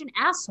such an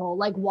asshole.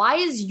 Like, why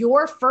is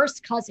your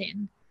first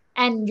cousin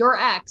and your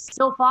ex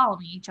still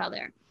following each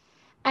other?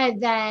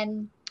 And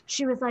then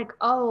she was like,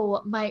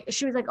 oh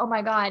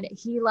my God,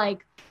 he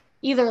like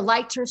either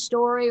liked her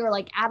story or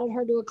like added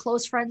her to a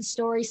close friend's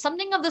story,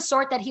 something of the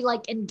sort that he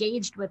like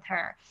engaged with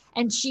her.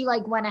 And she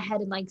like went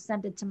ahead and like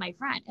sent it to my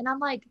friend. And I'm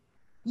like,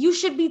 you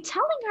should be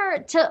telling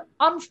her to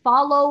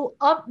unfollow,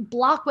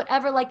 block,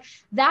 whatever. Like,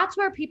 that's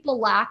where people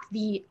lack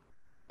the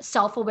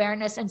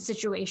self-awareness and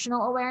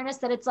situational awareness,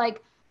 that it's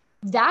like,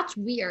 that's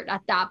weird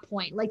at that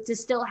point, like to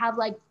still have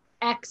like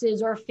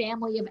exes or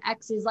family of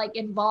exes like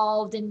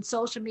involved in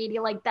social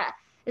media like that,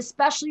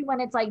 especially when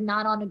it's like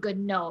not on a good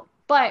note.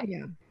 But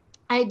Yeah.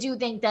 I do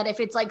think that if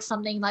it's like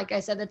something, like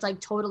I said, that's like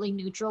totally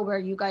neutral, where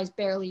you guys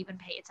barely even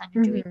pay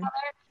attention to each Mhm.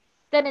 other,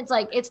 then it's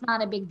like, it's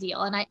not a big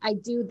deal. And I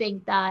do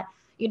think that,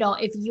 you know,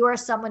 if you're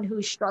someone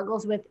who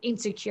struggles with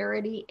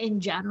insecurity in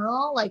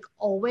general, like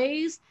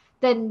always,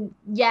 then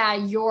yeah,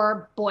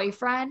 your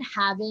boyfriend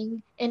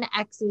having an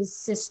ex's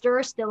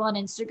sister still on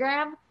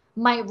Instagram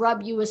might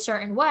rub you a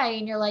certain way.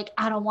 And you're like,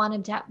 I don't want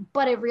him to,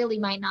 but it really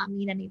might not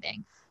mean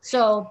anything.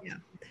 So Yeah.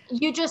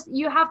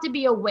 you have to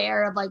be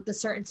aware of like the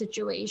certain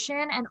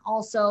situation, and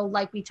also,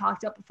 like we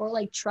talked about before,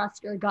 like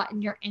trust your gut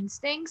and your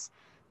instincts,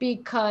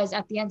 because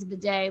at the end of the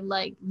day,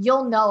 like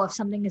you'll know if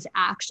something is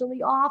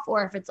actually off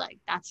or if it's like,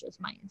 that's just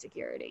my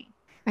insecurity.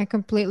 I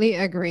completely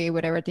agree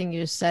with everything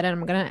you said. And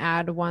I'm going to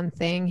add one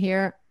thing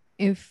here.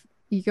 If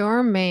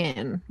your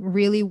man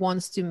really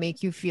wants to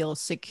make you feel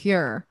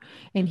secure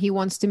and he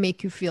wants to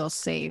make you feel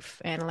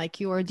safe and like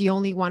you are the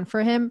only one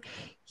for him,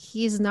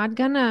 he's not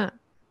going to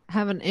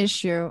have an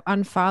issue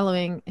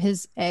unfollowing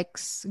his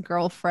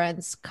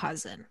ex-girlfriend's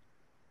cousin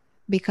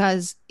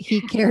because he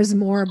cares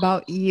more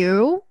about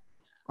you,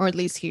 or at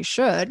least he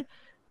should,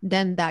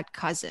 than that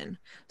cousin.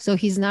 So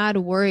he's not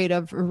worried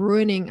of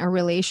ruining a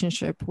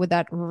relationship with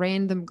that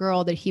random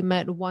girl that he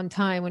met one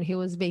time when he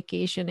was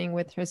vacationing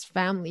with his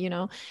family, you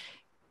know.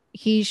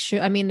 He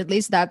should, I mean, at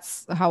least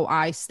that's how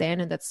I stand,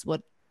 and that's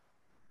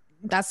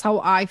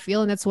how I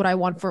feel, and that's what I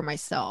want for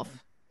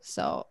myself.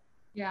 So,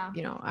 Yeah.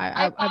 you know,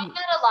 I find I'm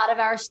that a lot of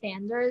our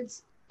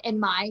standards, in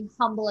my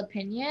humble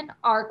opinion,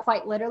 are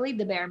quite literally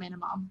the bare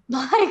minimum.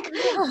 Like,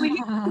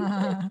 we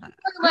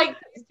like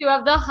to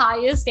have the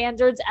highest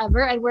standards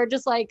ever, and we're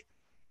just like,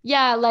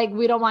 yeah, like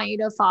we don't want you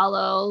to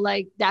follow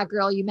like that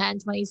girl you met in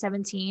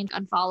 2017,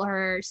 unfollow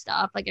her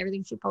stuff, like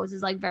everything she posts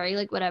is like very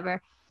like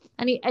whatever.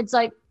 And it's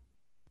like,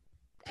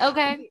 But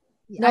okay,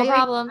 no I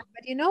problem.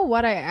 but you know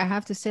what I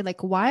have to say,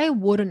 like, why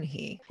wouldn't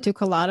he?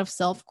 Took a lot of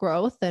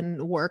self-growth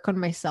and work on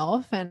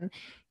myself. And,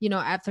 you know,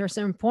 after a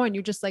certain point,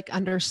 you just like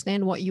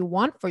understand what you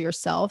want for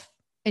yourself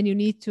and you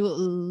need to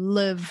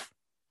live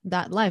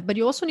that life. But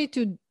you also need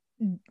to,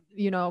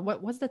 you know,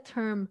 what's the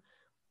term?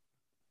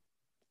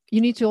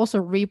 You need to also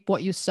reap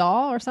what you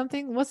saw or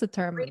something. What's the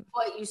term? Reap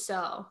what you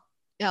sow.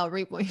 Yeah,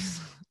 reap what you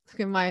look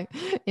at my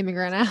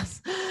immigrant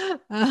ass.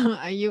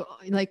 You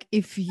like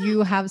if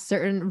you have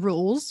certain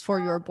rules for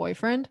your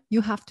boyfriend,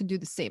 you have to do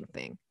the same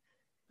thing.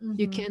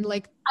 You Mhm. can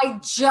like I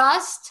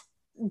just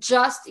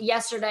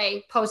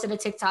yesterday posted a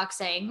TikTok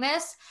saying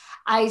this.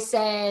 I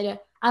said,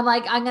 I'm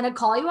like, I'm going to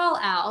call you all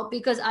out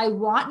because I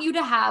want you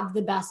to have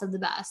the best of the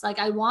best. Like,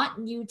 I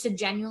want you to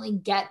genuinely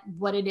get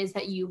what it is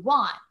that you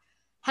want.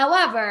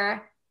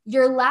 However,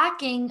 you're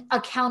lacking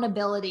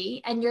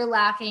accountability and you're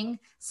lacking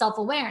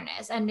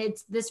self-awareness. And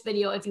it's this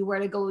video, if you were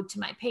to go to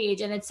my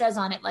page, and it says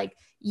on it, like,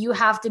 you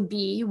have to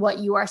be what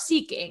you are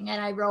seeking.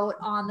 And I wrote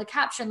on the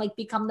caption, like,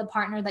 become the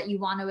partner that you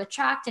want to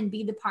attract and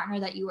be the partner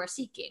that you are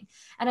seeking.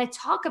 And I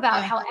talk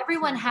about yeah, how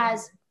everyone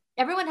has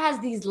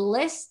these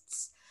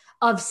lists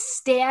of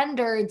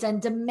standards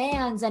and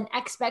demands and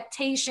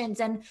expectations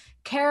and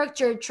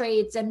character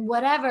traits and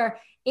whatever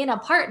in a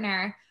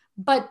partner,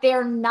 but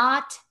they're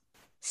not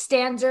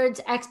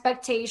standards,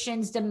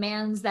 expectations,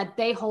 demands that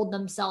they hold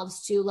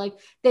themselves to. Like,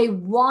 they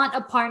want a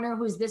partner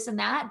who's this and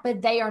that,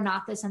 but they are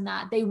not this and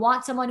that. They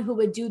want someone who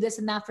would do this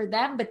and that for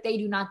them, but they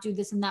do not do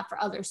this and that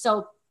for others.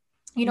 So,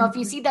 you know, if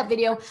you mhm. see that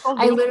video, People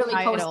I being literally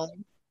entitled.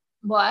 posted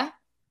what?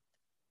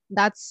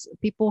 That's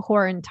people who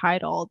are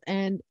entitled.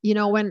 And you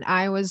know, when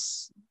I went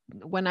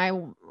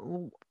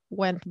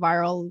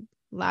viral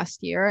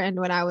last year, and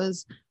when I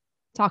was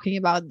talking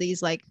about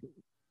these like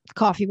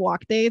coffee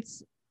walk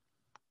dates,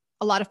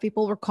 a lot of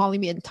people were calling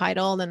me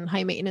entitled and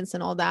high maintenance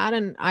and all that.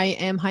 And I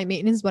am high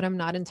maintenance, but I'm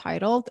not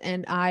entitled.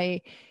 And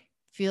I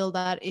feel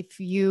that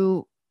if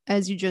you,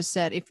 as you just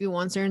said, if you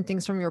want certain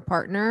things from your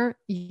partner,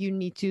 you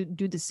need to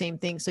do the same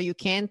thing. So you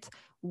can't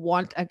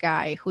want a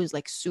guy who's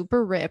like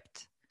super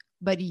ripped,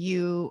 but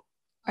you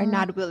are Mm,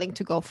 not willing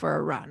to go for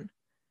a run.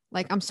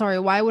 Like, I'm sorry,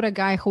 why would a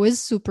guy who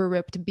is super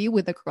ripped be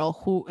with a girl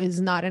who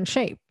is not in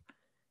shape?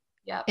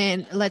 yep.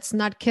 And let's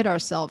not kid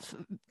ourselves.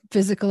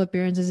 Physical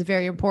appearance is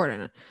very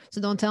important. So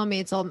don't tell me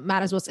it's all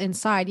matters what's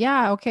inside.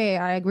 Yeah, okay,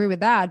 I agree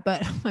with that.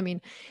 But I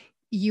mean,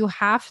 you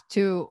have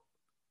to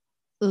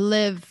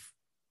live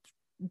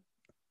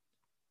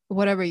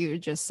whatever you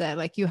just said.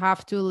 Like you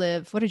have to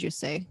live. What did you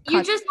say?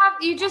 You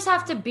just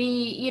have to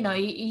be,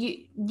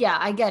 yeah,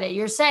 I get it.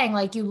 You're saying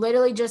like you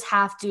literally just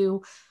have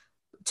to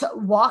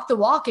walk the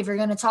walk if you're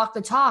going to talk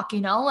the talk,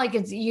 like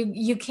it's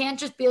you can't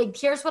just be like,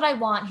 here's what I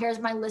want, here's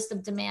my list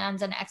of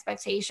demands and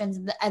expectations,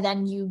 and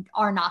then you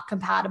are not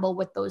compatible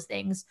with those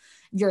things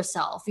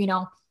yourself.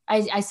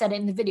 I said it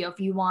in the video. If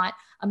you want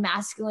a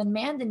masculine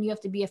man, then you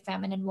have to be a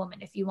feminine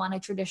woman. If you want a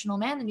traditional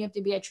man, then you have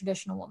to be a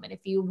traditional woman.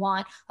 If you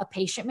want a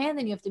patient man,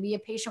 then you have to be a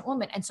patient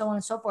woman, and so on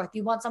and so forth.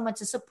 You want someone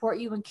to support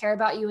you and care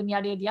about you and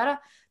yada, yada, yada,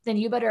 then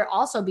you better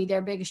also be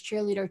their biggest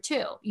cheerleader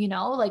too,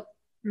 like,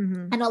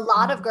 and a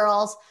lot of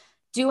girls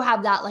do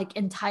have that like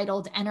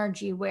entitled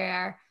energy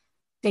where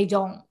they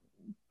don't,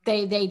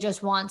 they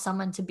just want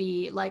someone to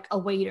be like a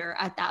waiter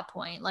at that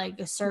point, like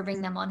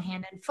serving them on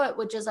hand and foot,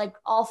 which is like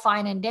all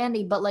fine and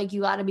dandy, but like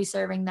you got to be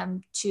serving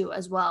them too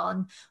as well.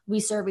 And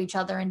we serve each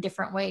other in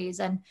different ways.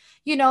 And,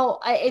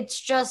 it's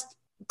just,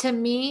 to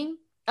me,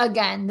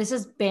 again, this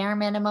is bare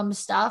minimum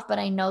stuff, but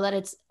I know that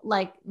it's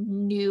like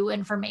new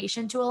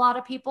information to a lot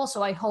of people.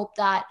 So I hope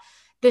that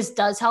this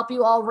does help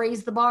you all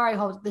raise the bar. I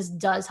hope this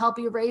does help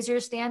you raise your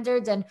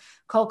standards. And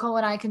Coco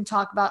and I can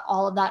talk about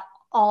all of that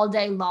all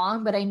day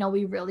long, but I know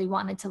we really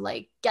wanted to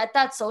like get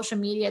that social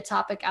media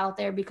topic out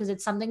there because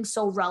it's something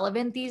so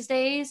relevant these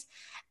days.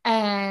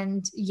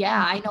 And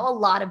yeah, I know a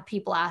lot of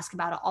people ask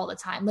about it all the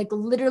time. Like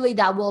literally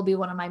that will be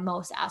one of my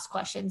most asked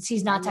questions.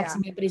 He's not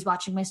texting me, but he's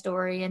watching my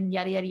story and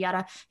yada, yada,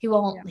 yada. He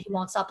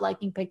won't stop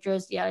liking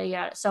pictures, yada,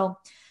 yada. So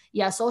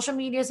yeah, social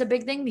media is a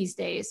big thing these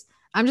days.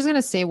 I'm just going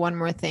to say one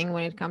more thing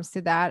when it comes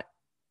to that.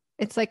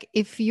 It's like,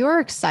 if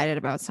you're excited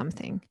about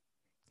something,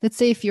 let's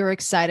say if you're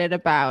excited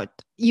about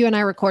you and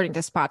I recording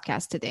this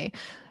podcast today,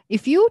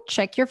 if you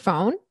check your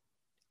phone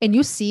and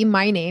you see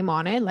my name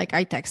on it, like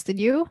I texted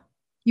you,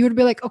 you would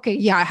be like, okay,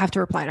 yeah, I have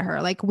to reply to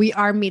her. Like we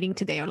are meeting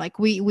today. Or like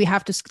we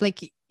have to,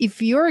 like, if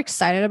you're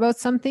excited about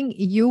something,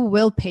 you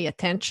will pay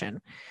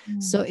attention.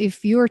 So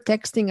if you're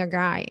texting a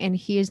guy and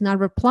he is not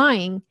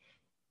replying,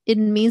 it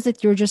means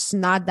that you're just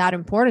not that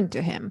important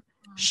to him.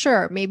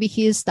 Sure, maybe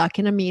he is stuck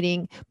in a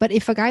meeting, but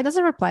if a guy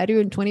doesn't reply to you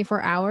in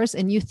 24 hours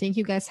and you think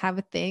you guys have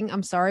a thing,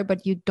 I'm sorry,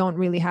 but you don't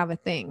really have a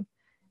thing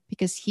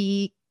because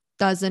he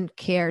doesn't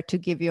care to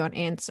give you an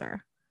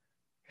answer.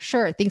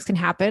 Sure, things can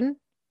happen,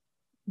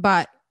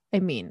 but I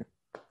mean,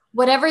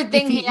 whatever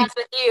thing he has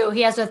with you,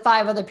 he has with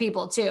 5 other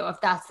people too, if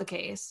that's the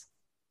case.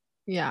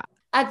 Yeah.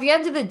 At the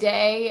end of the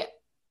day,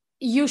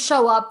 you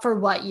show up for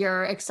what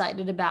you're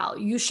excited about.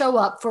 You show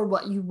up for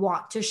what you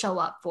want to show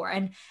up for.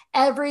 And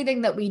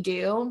everything that we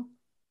do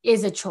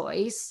is a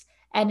choice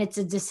and it's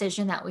a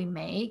decision that we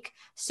make.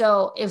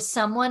 So if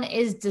someone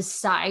is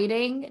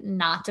deciding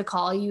not to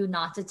call you,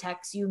 not to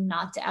text you,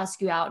 not to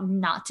ask you out,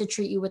 not to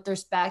treat you with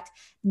respect,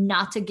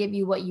 not to give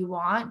you what you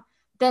want,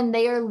 then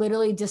they are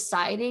literally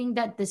deciding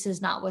that this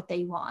is not what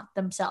they want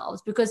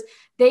themselves, because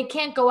they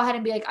can't go ahead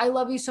and be like, I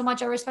love you so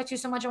much, I respect you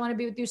so much, I want to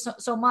be with you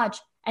so much,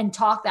 and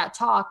talk that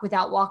talk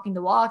without walking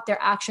the walk.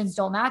 Their actions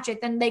don't match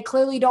it. Then they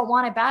clearly don't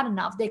want it bad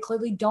enough. They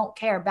clearly don't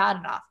care bad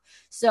enough.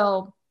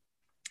 So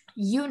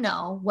when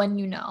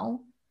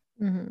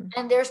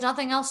and there's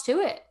nothing else to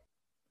it.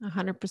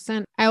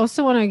 100%. I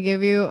also want to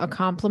give you a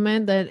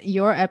compliment that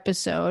your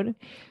episode,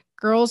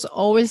 girls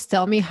always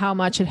tell me how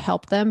much it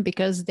helped them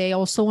because they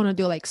also want to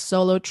do like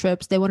solo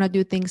trips. They want to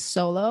do things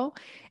solo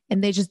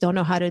and they just don't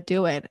know how to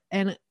do it.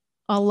 And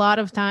a lot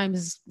of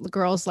times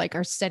girls like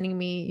are sending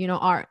me,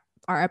 our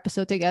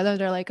episode together.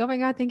 They're like, oh my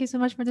God, thank you so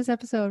much for this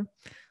episode.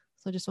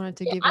 So I just wanted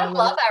to give you a little.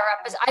 Love our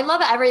episode. I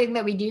love everything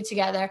that we do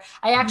together.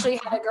 I actually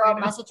had a girl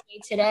message me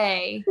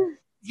today.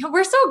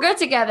 We're so good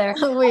together.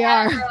 We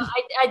are.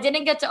 I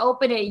didn't get to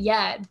open it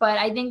yet, but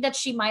I think that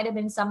she might have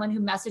been someone who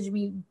messaged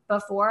me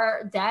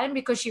before then,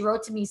 because she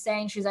wrote to me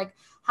saying, she's like,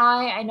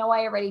 hi, I know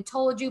I already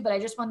told you, but I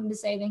just wanted to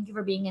say thank you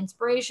for being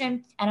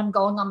inspiration. And I'm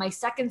going on my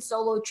second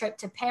solo trip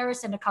to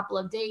Paris in a couple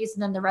of days.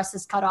 And then the rest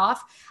is cut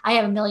off. I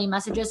have a million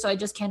messages, so I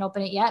just can't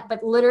open it yet.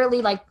 But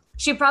literally, like,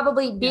 she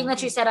probably, being that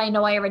she said, I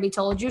know I already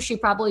told you, she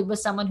probably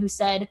was someone who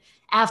said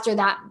after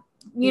that,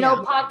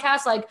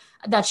 podcast, like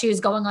that she was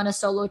going on a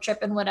solo trip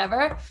and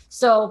whatever.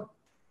 So,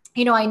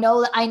 I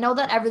know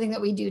that everything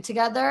that we do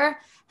together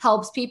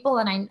helps people.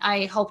 And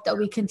I hope that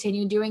we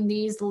continue doing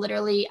these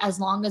literally as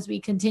long as we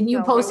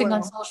continue posting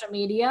on social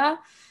media,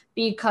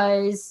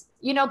 because,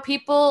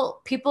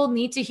 people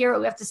need to hear what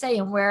we have to say,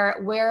 and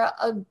we're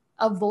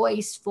a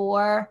voice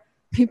for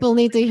people.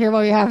 Need to hear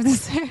what we have to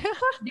say.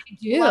 They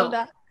do. Love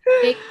that.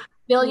 They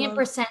billion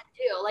percent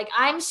do. Like,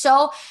 I'm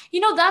so,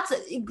 that's,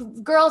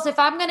 girls, if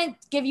I'm going to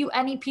give you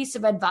any piece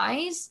of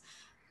advice,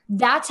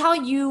 that's how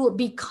you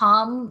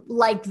become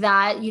like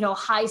that,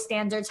 high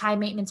standards, high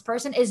maintenance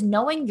person, is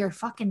knowing your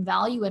fucking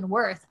value and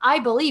worth. I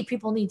believe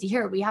people need to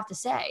hear what we have to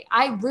say.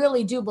 I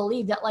really do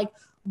believe that, like,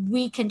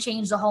 we can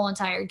change the whole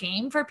entire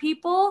game for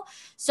people.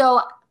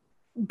 So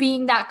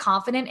being that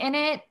confident in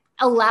it,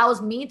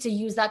 allows me to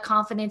use that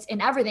confidence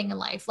in everything in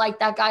life. Like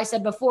that guy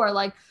said before,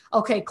 like,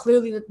 okay,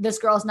 clearly this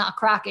girl's not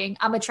cracking.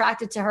 I'm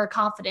attracted to her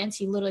confidence.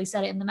 He literally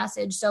said it in the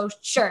message. So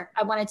sure,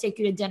 I want to take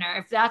you to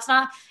dinner.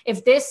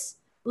 If this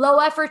low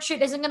effort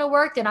shit isn't going to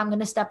work, then I'm going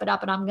to step it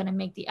up and I'm going to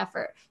make the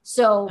effort.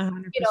 So,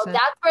 100%.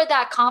 that's where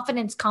that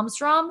confidence comes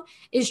from,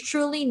 is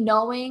truly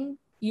knowing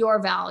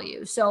your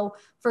value. So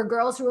for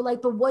girls who are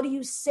like, but what do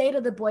you say to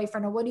the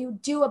boyfriend, or what do you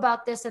do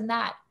about this and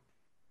that?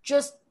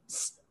 Just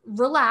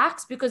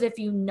relax, because if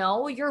you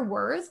know your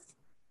worth,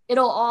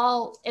 it'll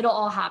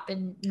all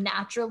happen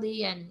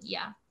naturally. And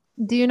yeah.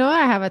 Do you know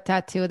I have a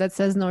tattoo that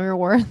says know your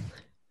worth?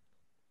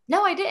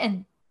 No, I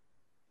didn't.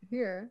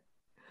 Here.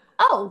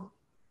 Oh,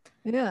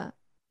 Yeah.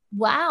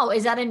 wow.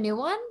 Is that a new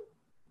one?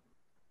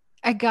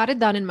 I got it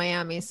done in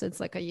Miami, so it's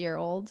like a year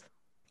old.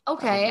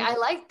 Okay, Probably. I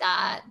like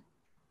that.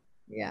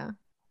 Yeah.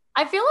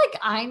 I feel like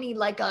I need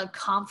like a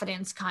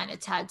confidence kind of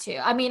tattoo.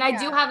 I mean, I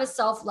do have a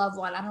self-love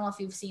one. I don't know if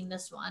you've seen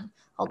this one.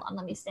 Hold on,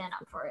 let me stand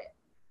up for it.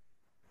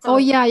 So Oh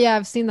it's yeah,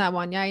 I've seen that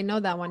one. Yeah, I know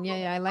that one.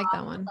 Yeah, I like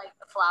that one. like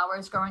the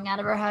flowers growing out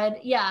of her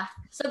head. Yeah.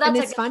 So And that's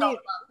like it's a funny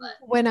self-love,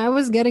 but when I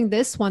was getting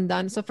this one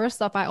done. So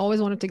first off, I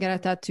always wanted to get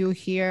a tattoo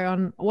here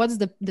on what's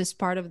this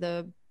part of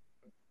the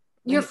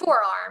your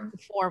forearm.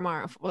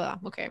 forearm. Well,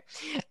 okay.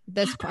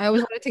 I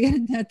always wanted to get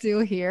a tattoo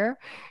here,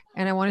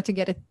 and I wanted to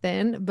get it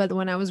thin. But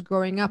when I was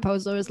growing up, I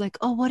was always like,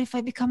 "Oh, what if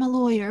I become a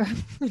lawyer?"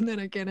 And then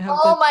I can't have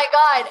Oh that. my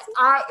God.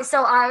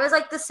 I was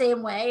like the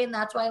same way. And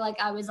that's why like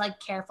I was like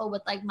careful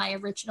with like my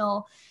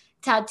original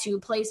tattoo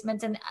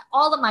placements, and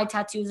all of my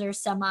tattoos are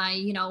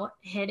semi,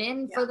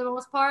 hidden for the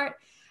most part.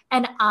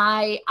 And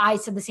I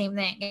said the same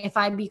thing. If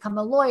I become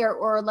a lawyer,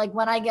 or like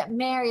when I get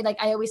married, like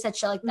I always said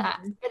shit like that.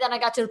 Mhm. But then I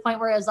got to the point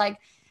where it was like,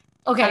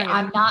 I okay, don't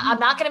get it. I'm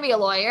not gonna be a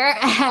lawyer,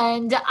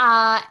 and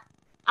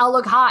I'll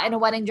look hot in a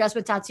wedding dress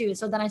with tattoos.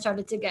 So then I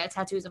started to get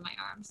tattoos on my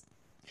arms.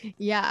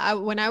 Yeah,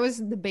 when I was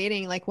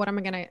debating, like, what am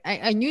I gonna?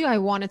 I knew I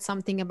wanted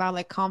something about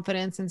like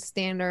confidence and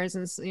standards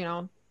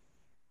and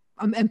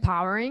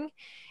empowering.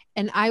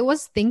 And I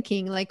was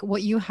thinking like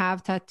what you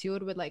have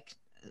tattooed with like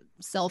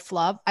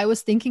self-love. I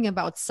was thinking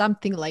about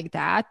something like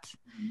that,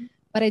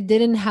 but I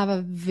didn't have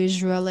I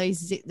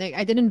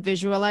didn't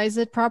visualize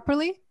it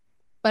properly.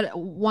 But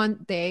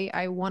one day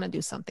I want to do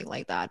something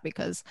like that,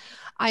 because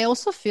I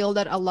also feel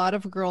that a lot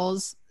of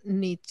girls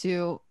need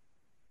to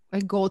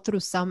go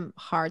through some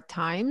hard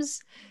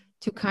times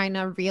to kind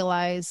of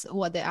realize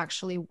what they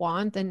actually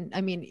want. And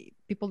I mean,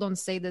 people don't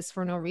say this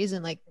for no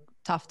reason. Like,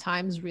 tough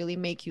times really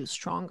make you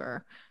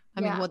stronger.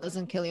 I mean, Yeah. what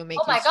doesn't kill you Oh make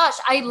you my gosh,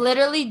 I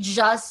literally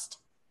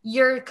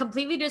you're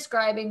completely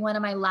describing one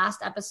of my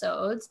last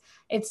episodes.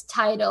 It's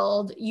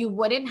titled "You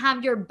Wouldn't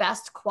Have Your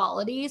Best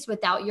Qualities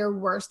Without Your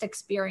Worst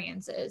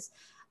Experiences."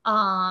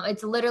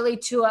 It's literally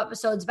 2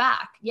 episodes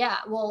back. Yeah,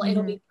 well,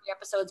 it'll be Mhm. 3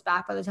 episodes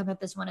back by the time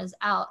that this one is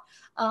out.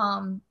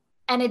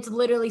 And it's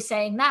literally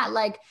saying that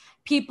like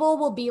people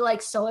will be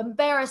like so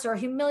embarrassed or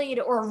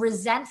humiliated or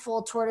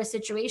resentful toward a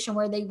situation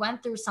where they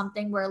went through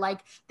something where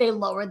like they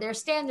lowered their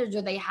standards,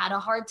 or they had a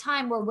hard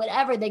time, or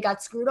whatever, they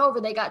got screwed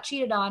over, they got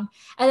cheated on.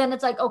 And then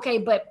it's like, okay,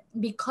 but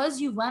because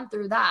you went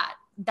through that,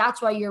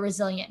 that's why you're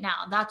resilient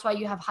now. That's why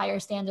you have higher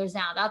standards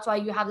now. That's why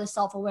you have this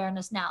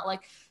self-awareness now.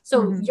 Like,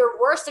 so Mhm. your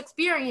worst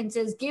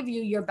experiences give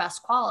you your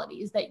best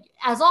qualities, that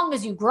as long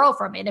as you grow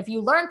from it. If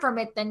you learn from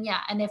it, then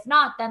yeah. And if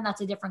not, then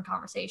that's a different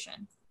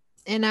conversation.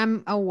 And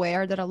I'm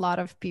aware that a lot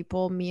of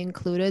people, me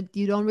included,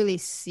 you don't really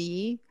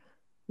see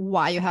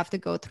why you have to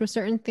go through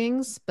certain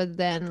things, but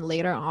then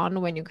later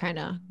on when you kind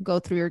of go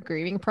through your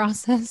grieving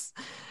process,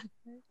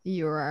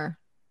 you're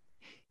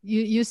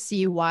you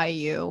see why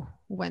you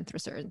went through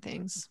certain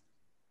things.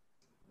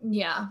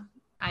 Yeah,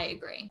 I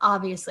agree.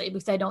 Obviously,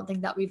 because I don't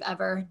think that we've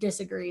ever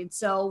disagreed.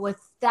 So,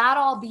 with that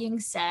all being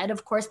said,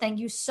 of course, thank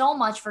you so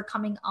much for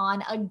coming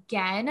on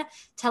again.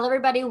 Tell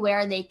everybody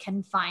where they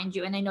can find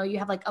you. And I know you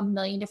have like a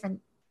million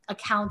different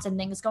accounts and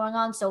things going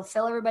on. So,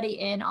 fill everybody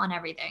in on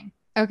everything.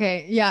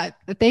 Okay, yeah.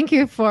 Thank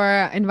you for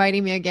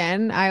inviting me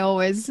again. I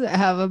always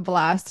have a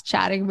blast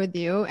chatting with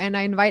you, and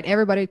I invite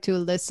everybody to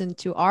listen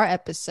to our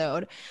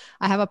episode.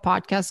 I have a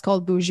podcast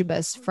called Boujee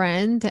Best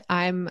Friend.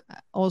 I'm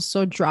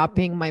also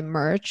dropping my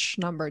merch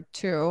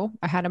 #2.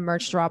 I had a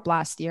merch drop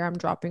last year. I'm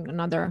dropping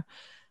another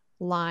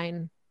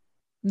line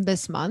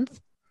this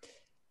month.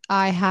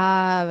 I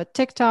have a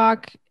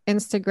TikTok,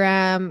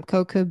 Instagram,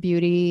 Coco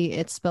Beauty.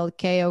 It's spelled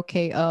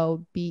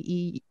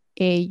KOKOBEAUTE.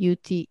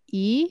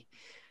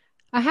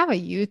 I have a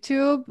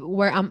YouTube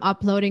where I'm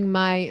uploading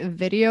my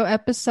video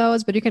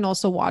episodes, but you can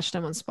also watch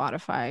them on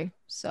Spotify.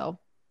 So,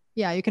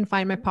 yeah, you can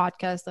find my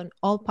podcast on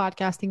all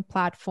podcasting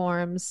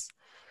platforms.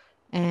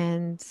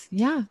 And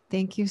yeah,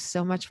 thank you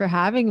so much for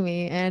having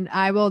me. And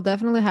I will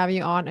definitely have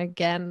you on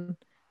again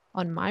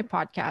on my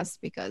podcast,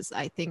 because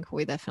I think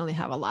we definitely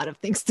have a lot of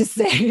things to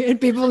say and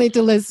people need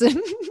to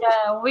listen.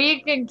 Yeah, we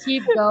can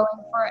keep going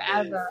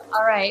forever.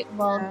 All right.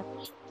 Well,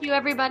 thank you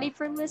everybody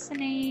for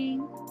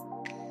listening.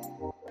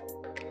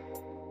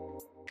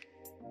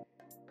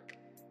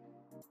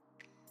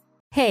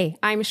 Hey,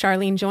 I'm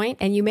Charlene Joint,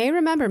 and you may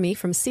remember me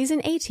from season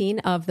 18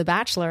 of The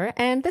Bachelor,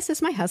 and this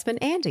is my husband,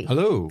 Andy.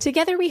 Hello.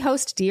 Together we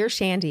host Dear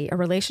Shandy, a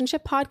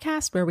relationship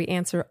podcast where we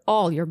answer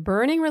all your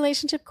burning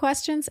relationship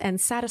questions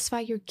and satisfy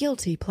your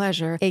guilty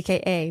pleasure,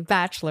 aka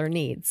Bachelor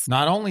needs.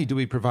 Not only do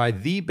we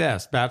provide the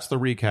best Bachelor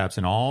recaps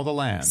in all the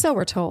land, So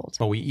we're told.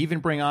 but we even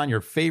bring on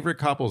your favorite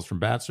couples from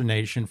Bachelor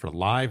Nation for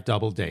live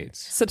double dates.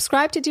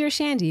 Subscribe to Dear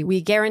Shandy. We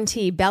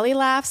guarantee belly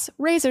laughs,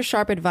 razor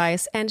sharp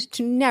advice, and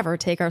to never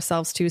take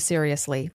ourselves too seriously.